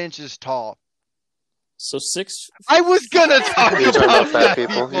 48 inches tall. So 6. I was gonna talk about fat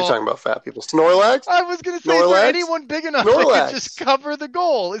people. You're talking about fat people. Snorlax? I was gonna say, is there anyone big enough that can just cover the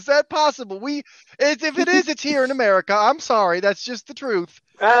goal? Is that possible? If it is, it's here in America. I'm sorry, that's just the truth.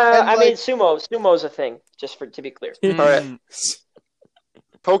 I mean, sumo's a thing. Just to be clear. All right.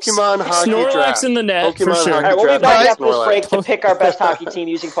 Pokemon hockey Snorlax draft. in the net, Pokemon for sure. All right, we'll be back after this break to pick our best hockey team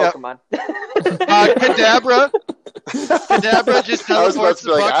using Pokemon. Kadabra. Kadabra just teleports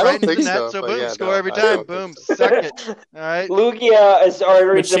the puck right into the net, so boom, score every time. Boom, suck it. All right. Lugia has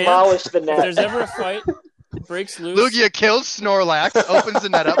already demolished the net. If there's ever a fight, breaks loose. Lugia kills Snorlax, opens the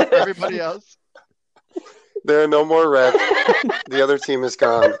net up for everybody else. There are no more Reds. The other team is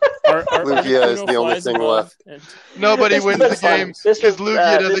gone. Lugia is the only thing left. Nobody wins the game because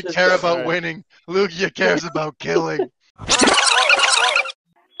Lugia doesn't care about winning. Lugia cares about killing.